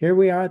in. Here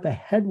we are at the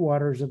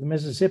headwaters of the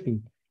Mississippi.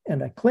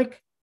 And I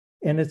click,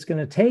 and it's going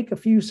to take a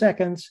few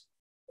seconds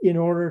in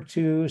order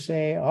to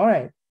say, all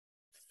right,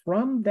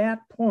 from that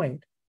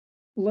point,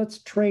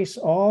 let's trace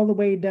all the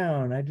way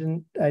down. I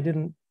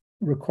didn't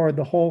record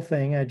the whole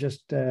thing. I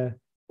just,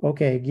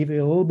 okay, give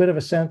you a little bit of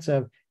a sense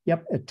of,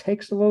 yep, it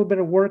takes a little bit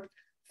of work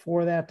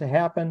for that to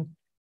happen.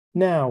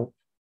 Now,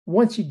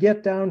 once you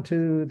get down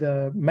to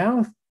the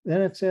mouth,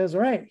 then it says,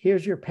 all right,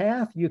 here's your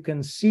path. You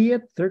can see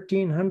it,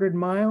 1,300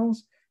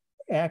 miles,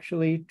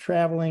 actually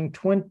traveling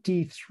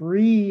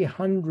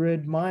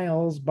 2,300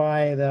 miles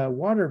by the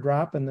water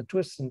drop and the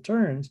twists and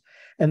turns.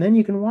 And then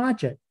you can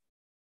watch it.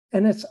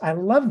 And I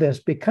love this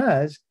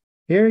because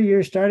here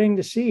you're starting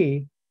to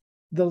see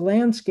the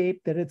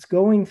landscape that it's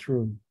going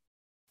through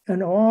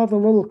and all the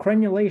little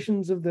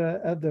crenulations of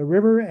the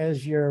river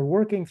as you're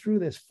working through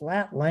this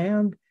flat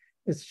land.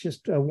 It's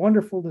just a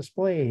wonderful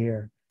display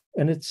here.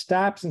 And it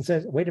stops and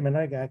says, wait a minute,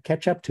 I got to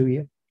catch up to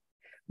you.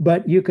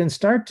 But you can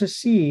start to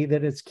see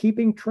that it's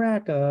keeping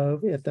track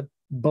of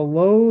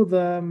below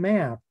the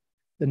map,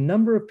 the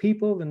number of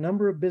people, the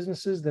number of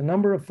businesses, the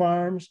number of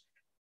farms.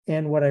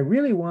 And what I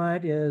really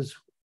want is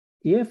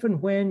if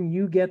and when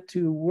you get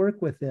to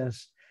work with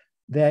this,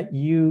 that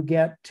you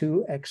get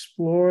to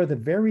explore the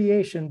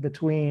variation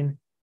between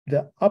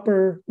the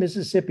upper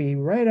Mississippi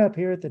right up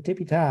here at the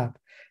tippy top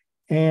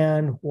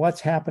and what's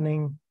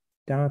happening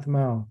down at the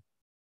mouth,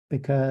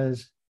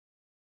 because,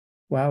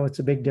 wow, it's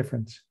a big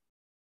difference.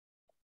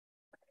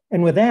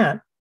 And with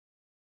that,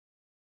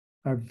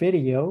 our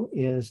video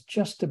is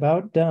just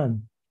about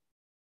done.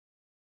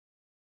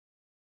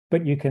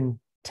 But you can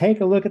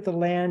take a look at the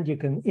land, you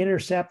can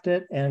intercept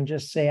it and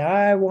just say,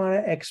 I want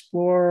to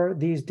explore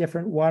these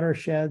different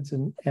watersheds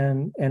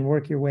and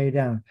work your way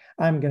down.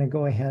 I'm going to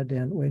go ahead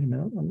and wait a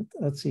minute.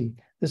 Let's see.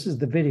 This is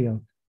the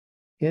video.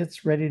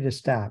 It's ready to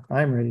stop.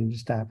 I'm ready to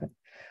stop it.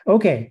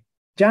 Okay,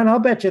 John, I'll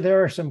bet you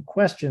there are some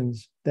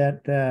questions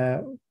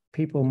that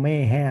people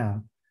may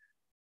have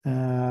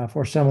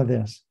for some of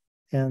this.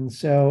 And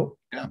so.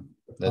 Yeah,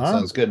 that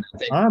sounds good.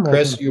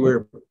 Chris, you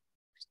were.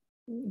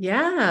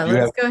 Yeah,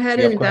 let's go ahead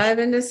and dive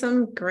into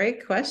some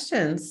great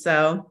questions.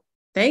 So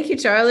thank you,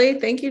 Charlie.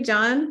 Thank you,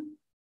 John.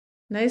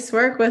 Nice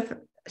work with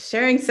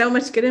sharing so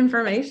much good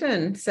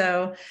information.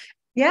 So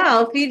yeah,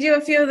 I'll feed you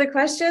a few of the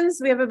questions.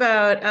 We have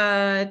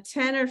about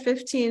 10 or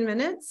 15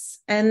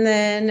 minutes. And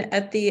then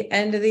at the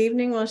end of the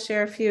evening, we'll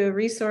share a few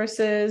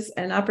resources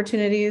and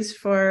opportunities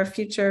for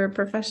future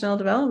professional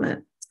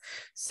development.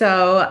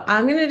 So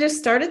I'm going to just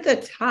start at the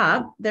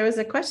top. There was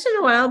a question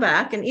a while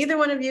back, and either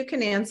one of you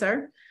can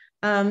answer.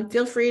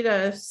 Feel free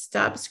to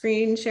stop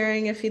screen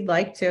sharing if you'd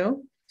like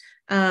to.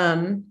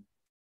 The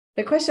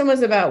question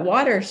was about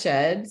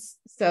watersheds.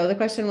 So the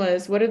question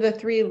was, what are the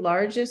 3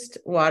 largest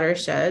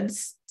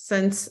watersheds?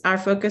 Since our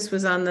focus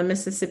was on the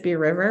Mississippi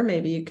River,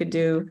 maybe you could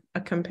do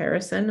a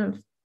comparison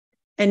of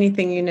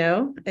anything you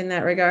know in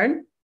that regard.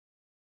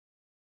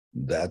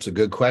 That's a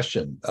good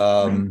question.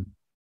 I'm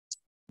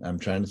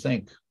trying to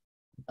think.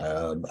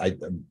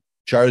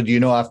 Charlie, do you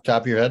know off the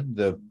top of your head?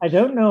 I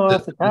don't know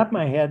off the top of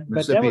my head,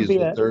 but that would be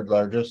the 3rd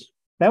largest.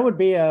 That would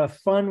be a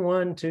fun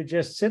one to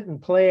just sit and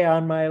play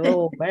on my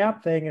little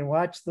map thing and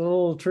watch the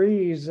little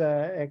trees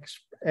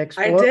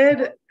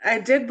explode. I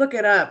did look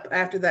it up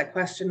after that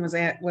question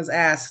was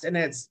asked, and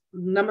it's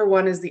number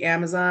 1 is the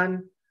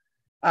Amazon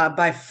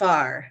by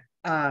far,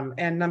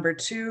 and number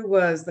 2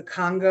 was the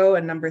Congo,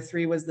 and number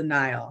 3 was the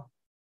Nile.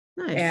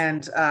 Nice.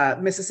 And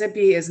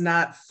Mississippi is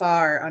not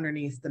far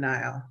underneath the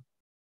Nile.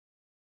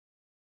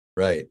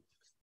 Right.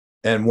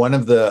 And one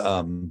of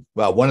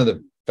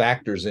the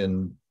factors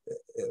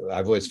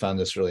I've always found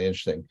this really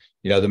interesting.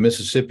 The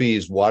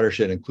Mississippi's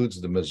watershed includes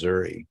the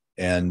Missouri,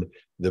 and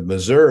the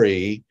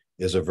Missouri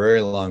is a very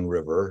long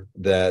river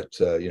that,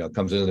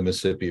 comes into the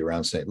Mississippi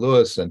around St.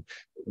 Louis. And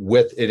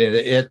with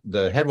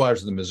the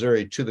headwaters of the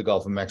Missouri to the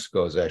Gulf of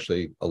Mexico is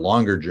actually a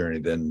longer journey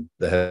than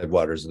the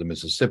headwaters of the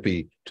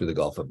Mississippi to the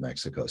Gulf of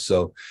Mexico.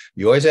 So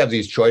you always have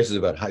these choices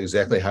about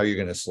exactly how you're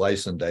going to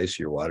slice and dice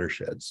your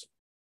watersheds.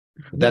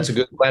 That's a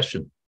good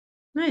question.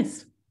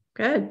 Nice.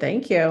 Good.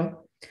 Thank you.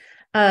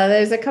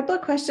 There's a couple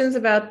of questions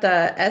about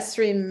the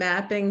ESRI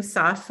mapping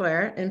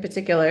software in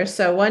particular.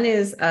 So one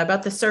is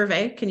about the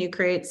survey. Can you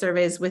create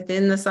surveys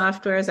within the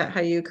software? Is that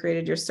how you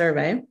created your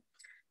survey?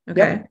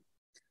 Okay. Yep.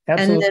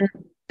 Absolutely.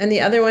 And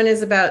the other one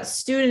is about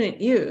student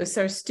use.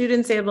 Are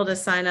students able to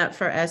sign up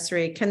for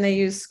ESRI? Can they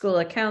use school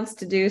accounts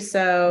to do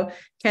so?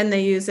 Can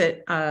they use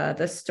it,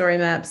 the story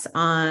maps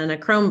on a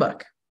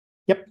Chromebook?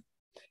 Yep.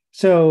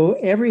 So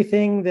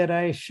everything that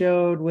I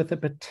showed with a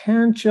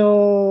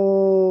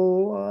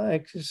potential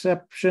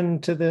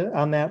exception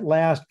on that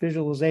last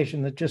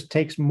visualization that just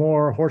takes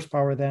more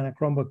horsepower than a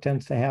Chromebook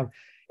tends to have,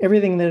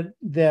 everything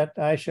that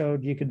I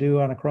showed you could do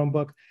on a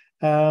Chromebook.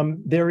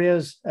 There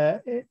is,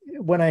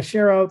 when I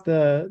share out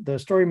the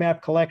story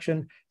map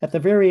collection, at the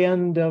very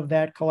end of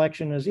that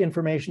collection is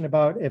information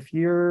about if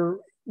you're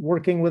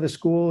working with a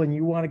school and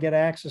you want to get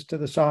access to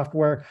the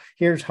software,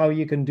 here's how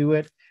you can do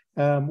it.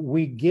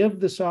 We give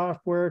the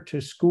software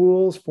to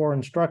schools for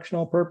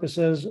instructional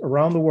purposes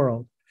around the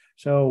world.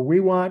 So we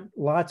want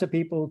lots of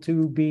people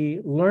to be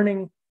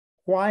learning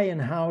why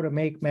and how to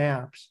make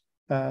maps,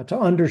 to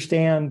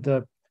understand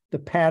the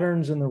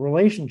patterns and the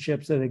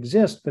relationships that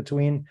exist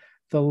between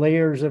the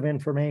layers of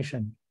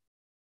information.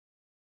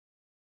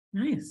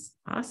 Nice.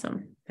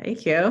 Awesome.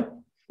 Thank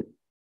you.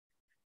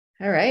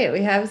 All right.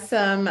 We have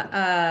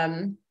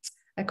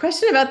a A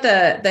question about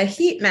the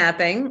heat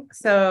mapping.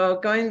 So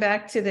going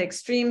back to the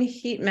extreme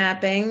heat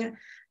mapping,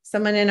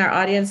 someone in our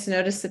audience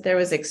noticed that there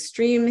was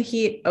extreme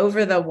heat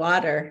over the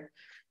water.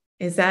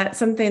 Is that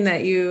something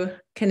that you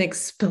can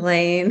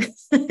explain?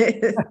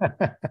 What's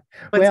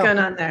going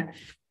on there?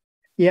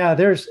 Yeah,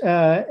 there's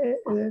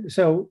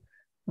so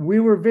we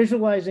were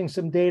visualizing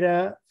some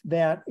data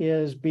that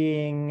is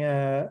being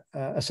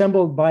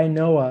assembled by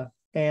NOAA,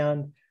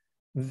 and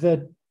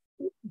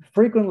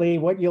frequently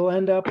what you'll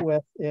end up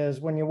with is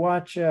when you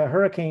watch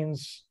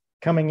hurricanes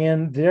coming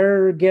in,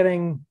 they're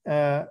getting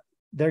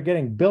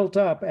built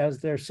up as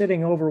they're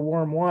sitting over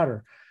warm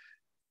water.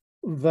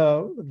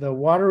 The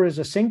water is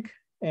a sink,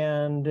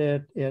 and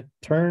it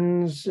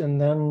turns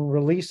and then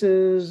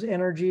releases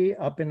energy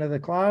up into the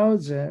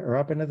clouds or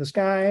up into the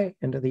sky,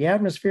 into the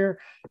atmosphere,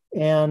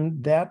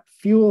 and that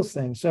fuels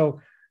things.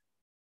 So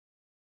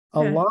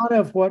a lot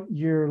of what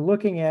you're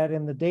looking at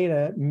in the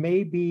data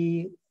may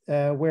be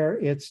where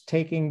it's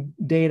taking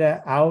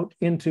data out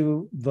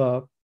into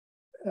the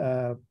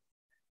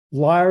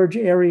large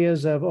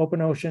areas of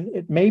open ocean.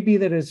 It may be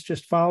that it's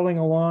just following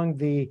along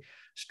the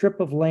strip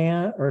of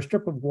land or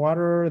strip of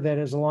water that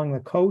is along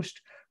the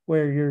coast,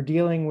 where you're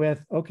dealing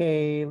with,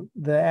 okay,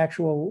 the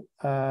actual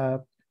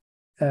area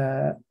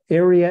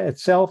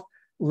itself,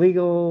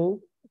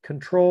 legal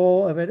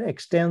control of it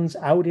extends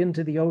out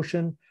into the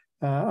ocean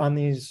on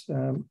these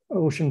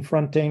ocean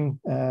fronting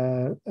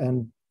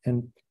and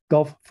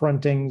Gulf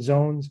fronting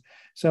zones.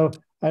 So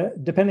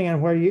depending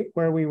on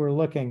where we were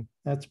looking,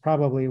 that's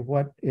probably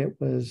what it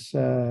was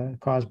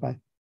caused by.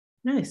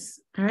 Nice.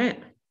 All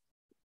right.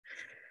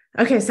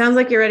 Okay, sounds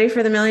like you're ready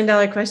for the $1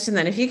 million question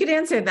then. If you could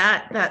answer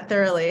that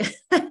thoroughly.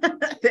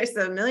 There's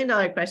a $1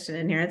 million question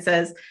in here. It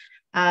says,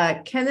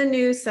 can the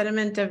new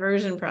sediment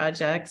diversion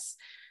projects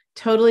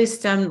totally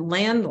stem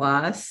land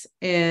loss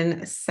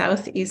in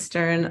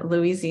southeastern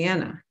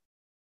Louisiana?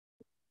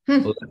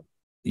 Well,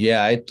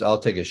 yeah, I'll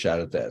take a shot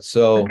at that.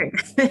 So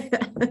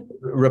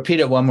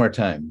repeat it one more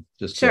time.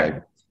 Just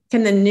sure.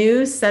 Can the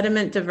new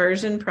sediment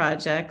diversion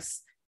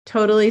projects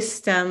totally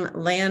stem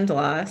land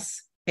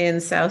loss in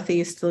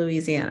southeast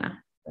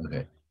Louisiana?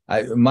 Okay.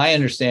 My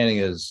understanding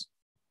is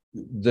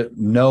that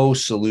no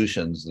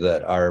solutions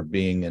that are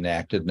being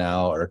enacted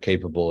now are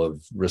capable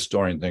of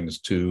restoring things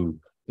to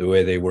the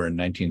way they were in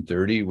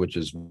 1930, which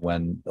is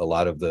when a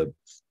lot of the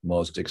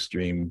most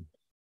extreme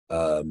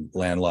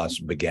land loss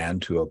began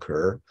to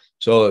occur.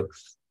 So,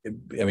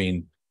 I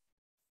mean,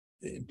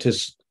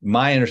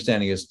 my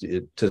understanding is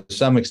to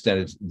some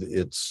extent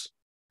it's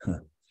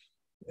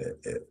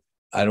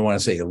I don't want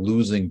to say a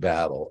losing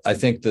battle. I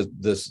think that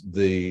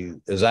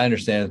as I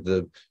understand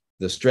it,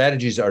 the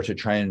strategies are to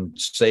try and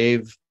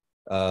save,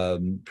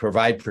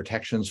 provide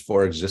protections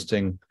for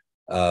existing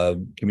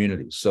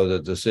communities, so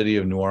that the city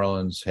of New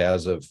Orleans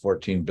has a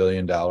 $14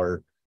 billion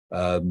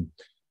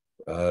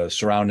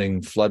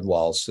surrounding flood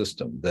wall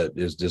system that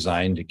is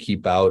designed to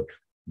keep out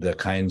the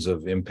kinds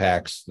of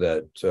impacts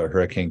that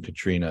Hurricane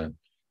Katrina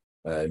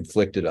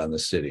inflicted on the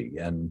city.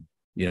 And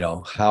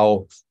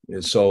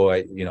it's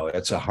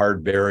a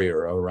hard barrier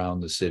around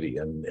the city,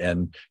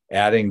 and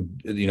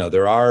adding,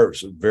 there are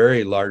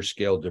very large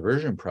scale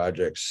diversion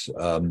projects.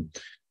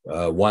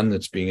 One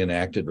that's being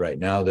enacted right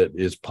now that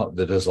is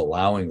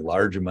allowing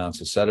large amounts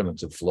of sediment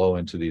to flow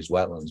into these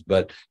wetlands,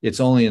 but it's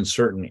only in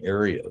certain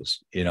areas.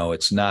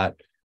 It's not,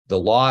 the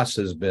loss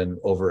has been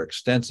over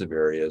extensive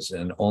areas,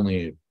 and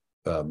only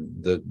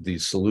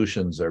these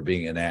solutions are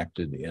being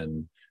enacted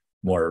in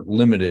more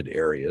limited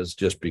areas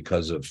just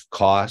because of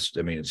cost.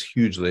 I mean, it's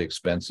hugely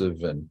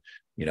expensive, and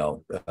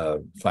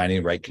finding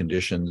the right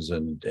conditions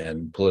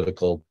and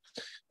political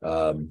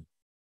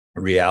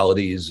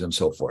realities and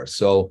so forth.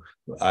 So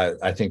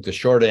I think the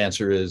short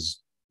answer is,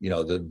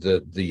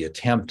 the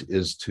attempt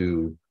is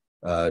to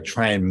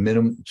try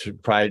and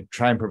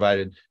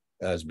provide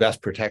as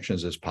best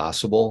protections as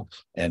possible,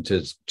 and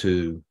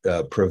to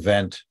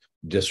prevent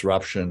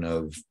disruption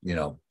of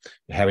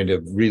having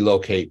to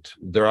relocate.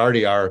 There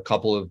already are a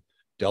couple of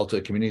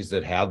Delta communities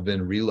that have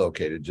been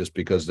relocated just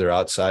because they're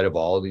outside of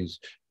all of these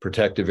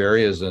protective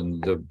areas,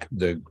 and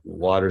the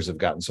waters have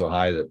gotten so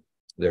high that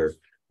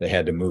they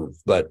had to move.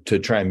 But to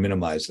try and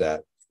minimize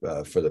that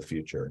for the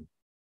future.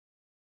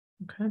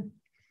 Okay.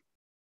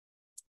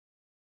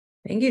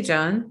 Thank you,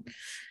 John.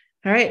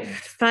 All right,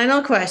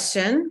 final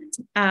question.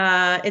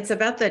 It's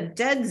about the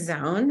dead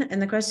zone.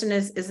 And the question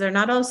is there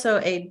not also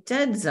a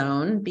dead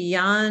zone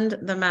beyond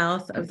the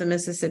mouth of the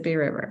Mississippi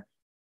River?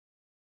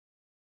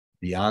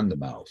 Beyond the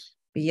mouth?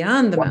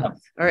 Beyond the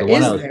mouth. Or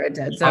is there a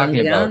dead zone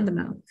beyond the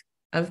mouth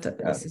of the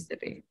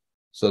Mississippi?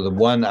 So the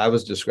one I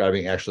was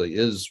describing actually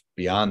is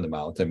beyond the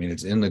mouth. I mean,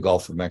 it's in the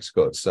Gulf of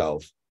Mexico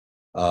itself.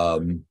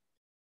 And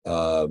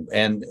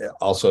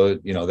also,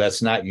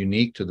 that's not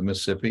unique to the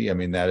Mississippi. I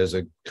mean, that is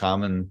a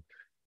common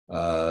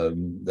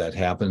that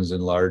happens in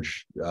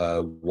large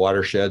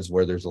watersheds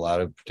where there's a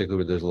lot of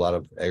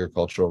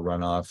agricultural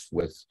runoff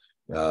with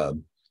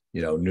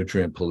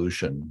nutrient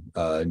pollution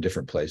in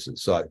different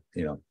places. So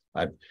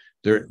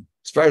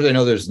As far as I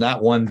know, there's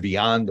not one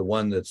beyond the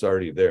one that's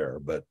already there,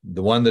 but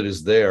the one that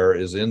is there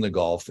is in the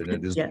Gulf, and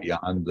it is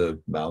beyond the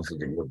mouths of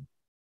the river.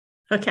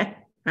 Okay.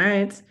 All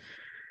right.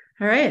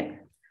 All right.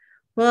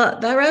 Well,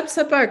 that wraps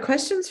up our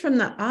questions from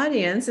the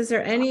audience. Is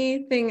there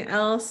anything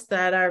else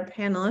that our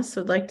panelists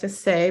would like to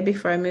say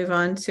before I move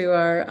on to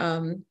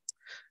our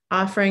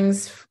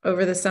offerings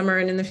over the summer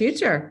and in the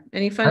future?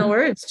 Any final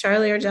words,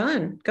 Charlie or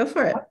John? Go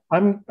for it.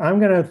 I'm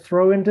going to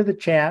throw into the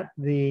chat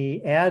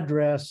the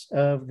address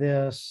of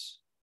this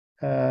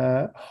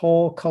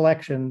whole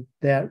collection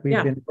that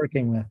we've been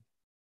working with.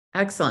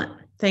 Excellent.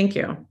 Thank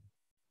you.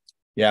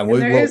 Yeah,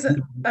 there is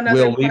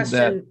another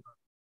question.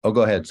 Oh,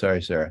 go ahead.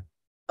 Sorry, Sarah.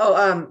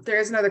 Oh, there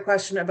is another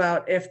question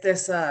about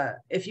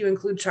if you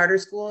include charter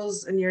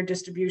schools in your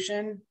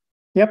distribution.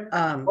 Yep.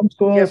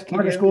 Homeschools,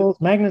 charter schools,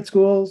 magnet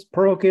schools,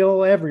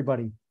 parochial,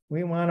 everybody.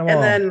 We want them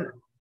all. And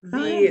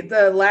then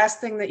the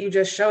last thing that you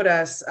just showed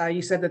us,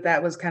 you said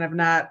that was kind of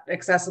not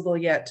accessible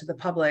yet to the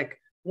public.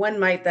 When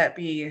might that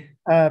be?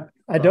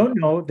 I don't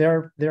know.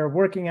 They're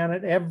working on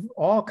it.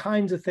 All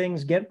kinds of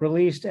things get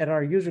released at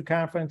our user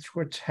conference,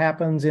 which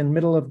happens in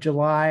middle of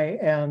July.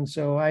 And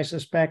so I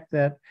suspect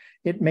that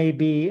it may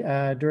be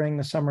during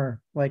the summer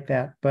like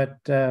that. But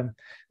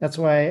that's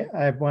why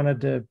I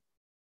wanted to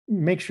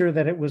make sure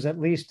that it was at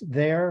least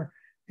there.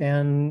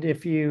 And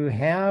if you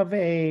have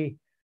an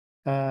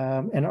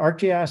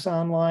ArcGIS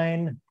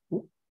Online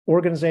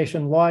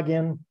organization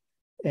login,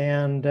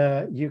 and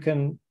you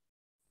can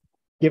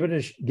give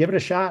it a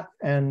shot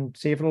and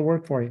see if it'll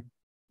work for you.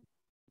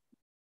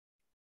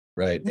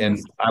 Right. And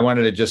I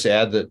wanted to just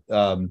add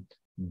that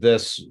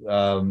this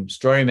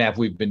story map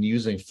we've been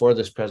using for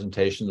this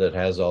presentation that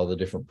has all the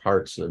different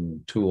parts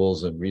and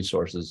tools and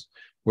resources,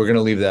 we're going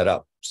to leave that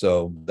up.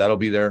 So that'll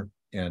be there,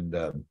 and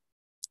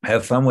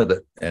have fun with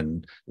it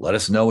and let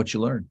us know what you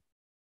learn.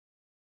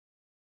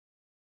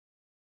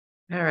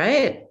 All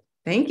right.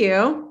 Thank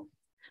you.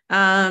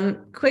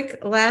 Quick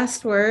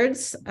last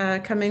words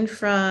coming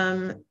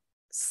from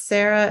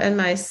Sarah and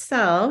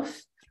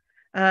myself.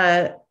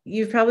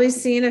 You've probably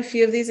seen a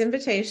few of these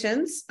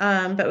invitations,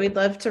 but we'd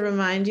love to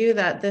remind you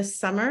that this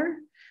summer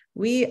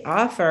we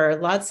offer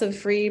lots of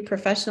free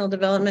professional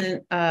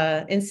development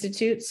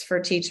institutes for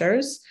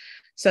teachers.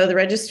 So the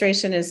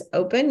registration is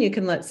open. You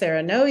can let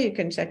Sarah know. You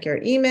can check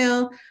your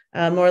email.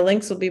 More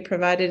links will be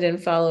provided in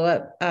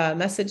follow-up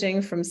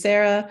messaging from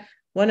Sarah.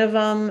 One of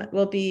them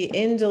will be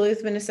in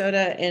Duluth,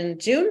 Minnesota in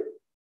June.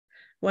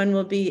 One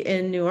will be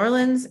in New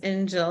Orleans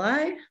in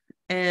July.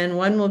 And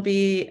one will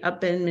be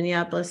up in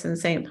Minneapolis and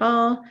St.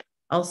 Paul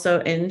also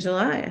in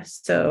July.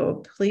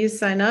 So please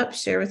sign up,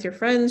 share with your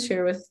friends,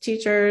 share with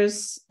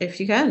teachers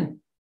if you can.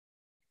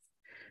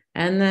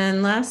 And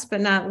then last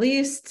but not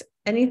least,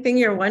 anything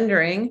you're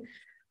wondering,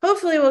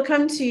 hopefully will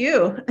come to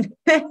you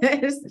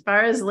as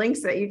far as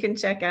links that you can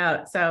check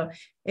out. So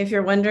if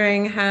you're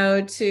wondering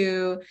how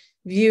to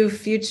view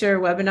future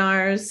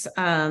webinars,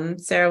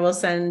 Sarah will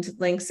send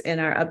links in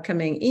our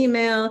upcoming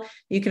email.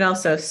 You can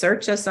also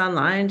search us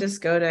online.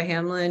 Just go to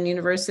Hamline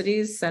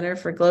University's Center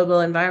for Global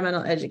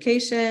Environmental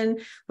Education.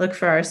 Look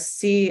for our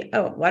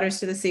Waters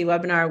to the Sea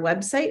webinar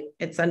website.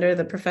 It's under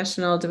the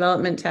Professional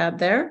Development tab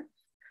there.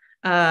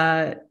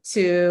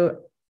 To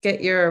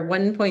get your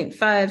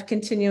 1.5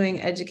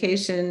 continuing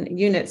education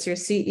units, your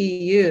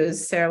CEUs,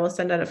 Sarah will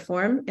send out a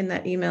form in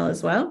that email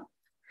as well.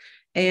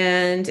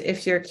 And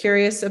if you're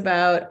curious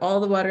about all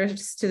the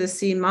Waters to the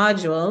Sea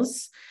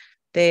modules,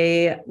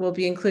 they will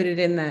be included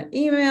in that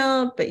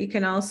email, but you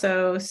can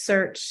also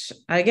search,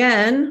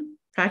 again,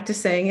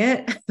 practice saying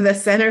it, the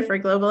Center for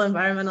Global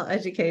Environmental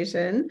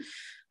Education,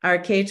 our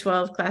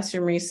K12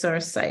 classroom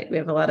resource site. We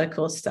have a lot of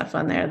cool stuff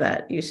on there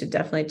that you should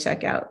definitely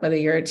check out, whether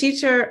you're a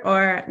teacher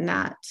or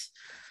not.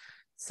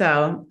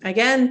 So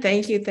again,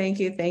 thank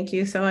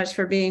you so much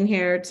for being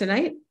here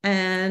tonight,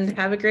 and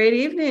have a great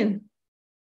evening.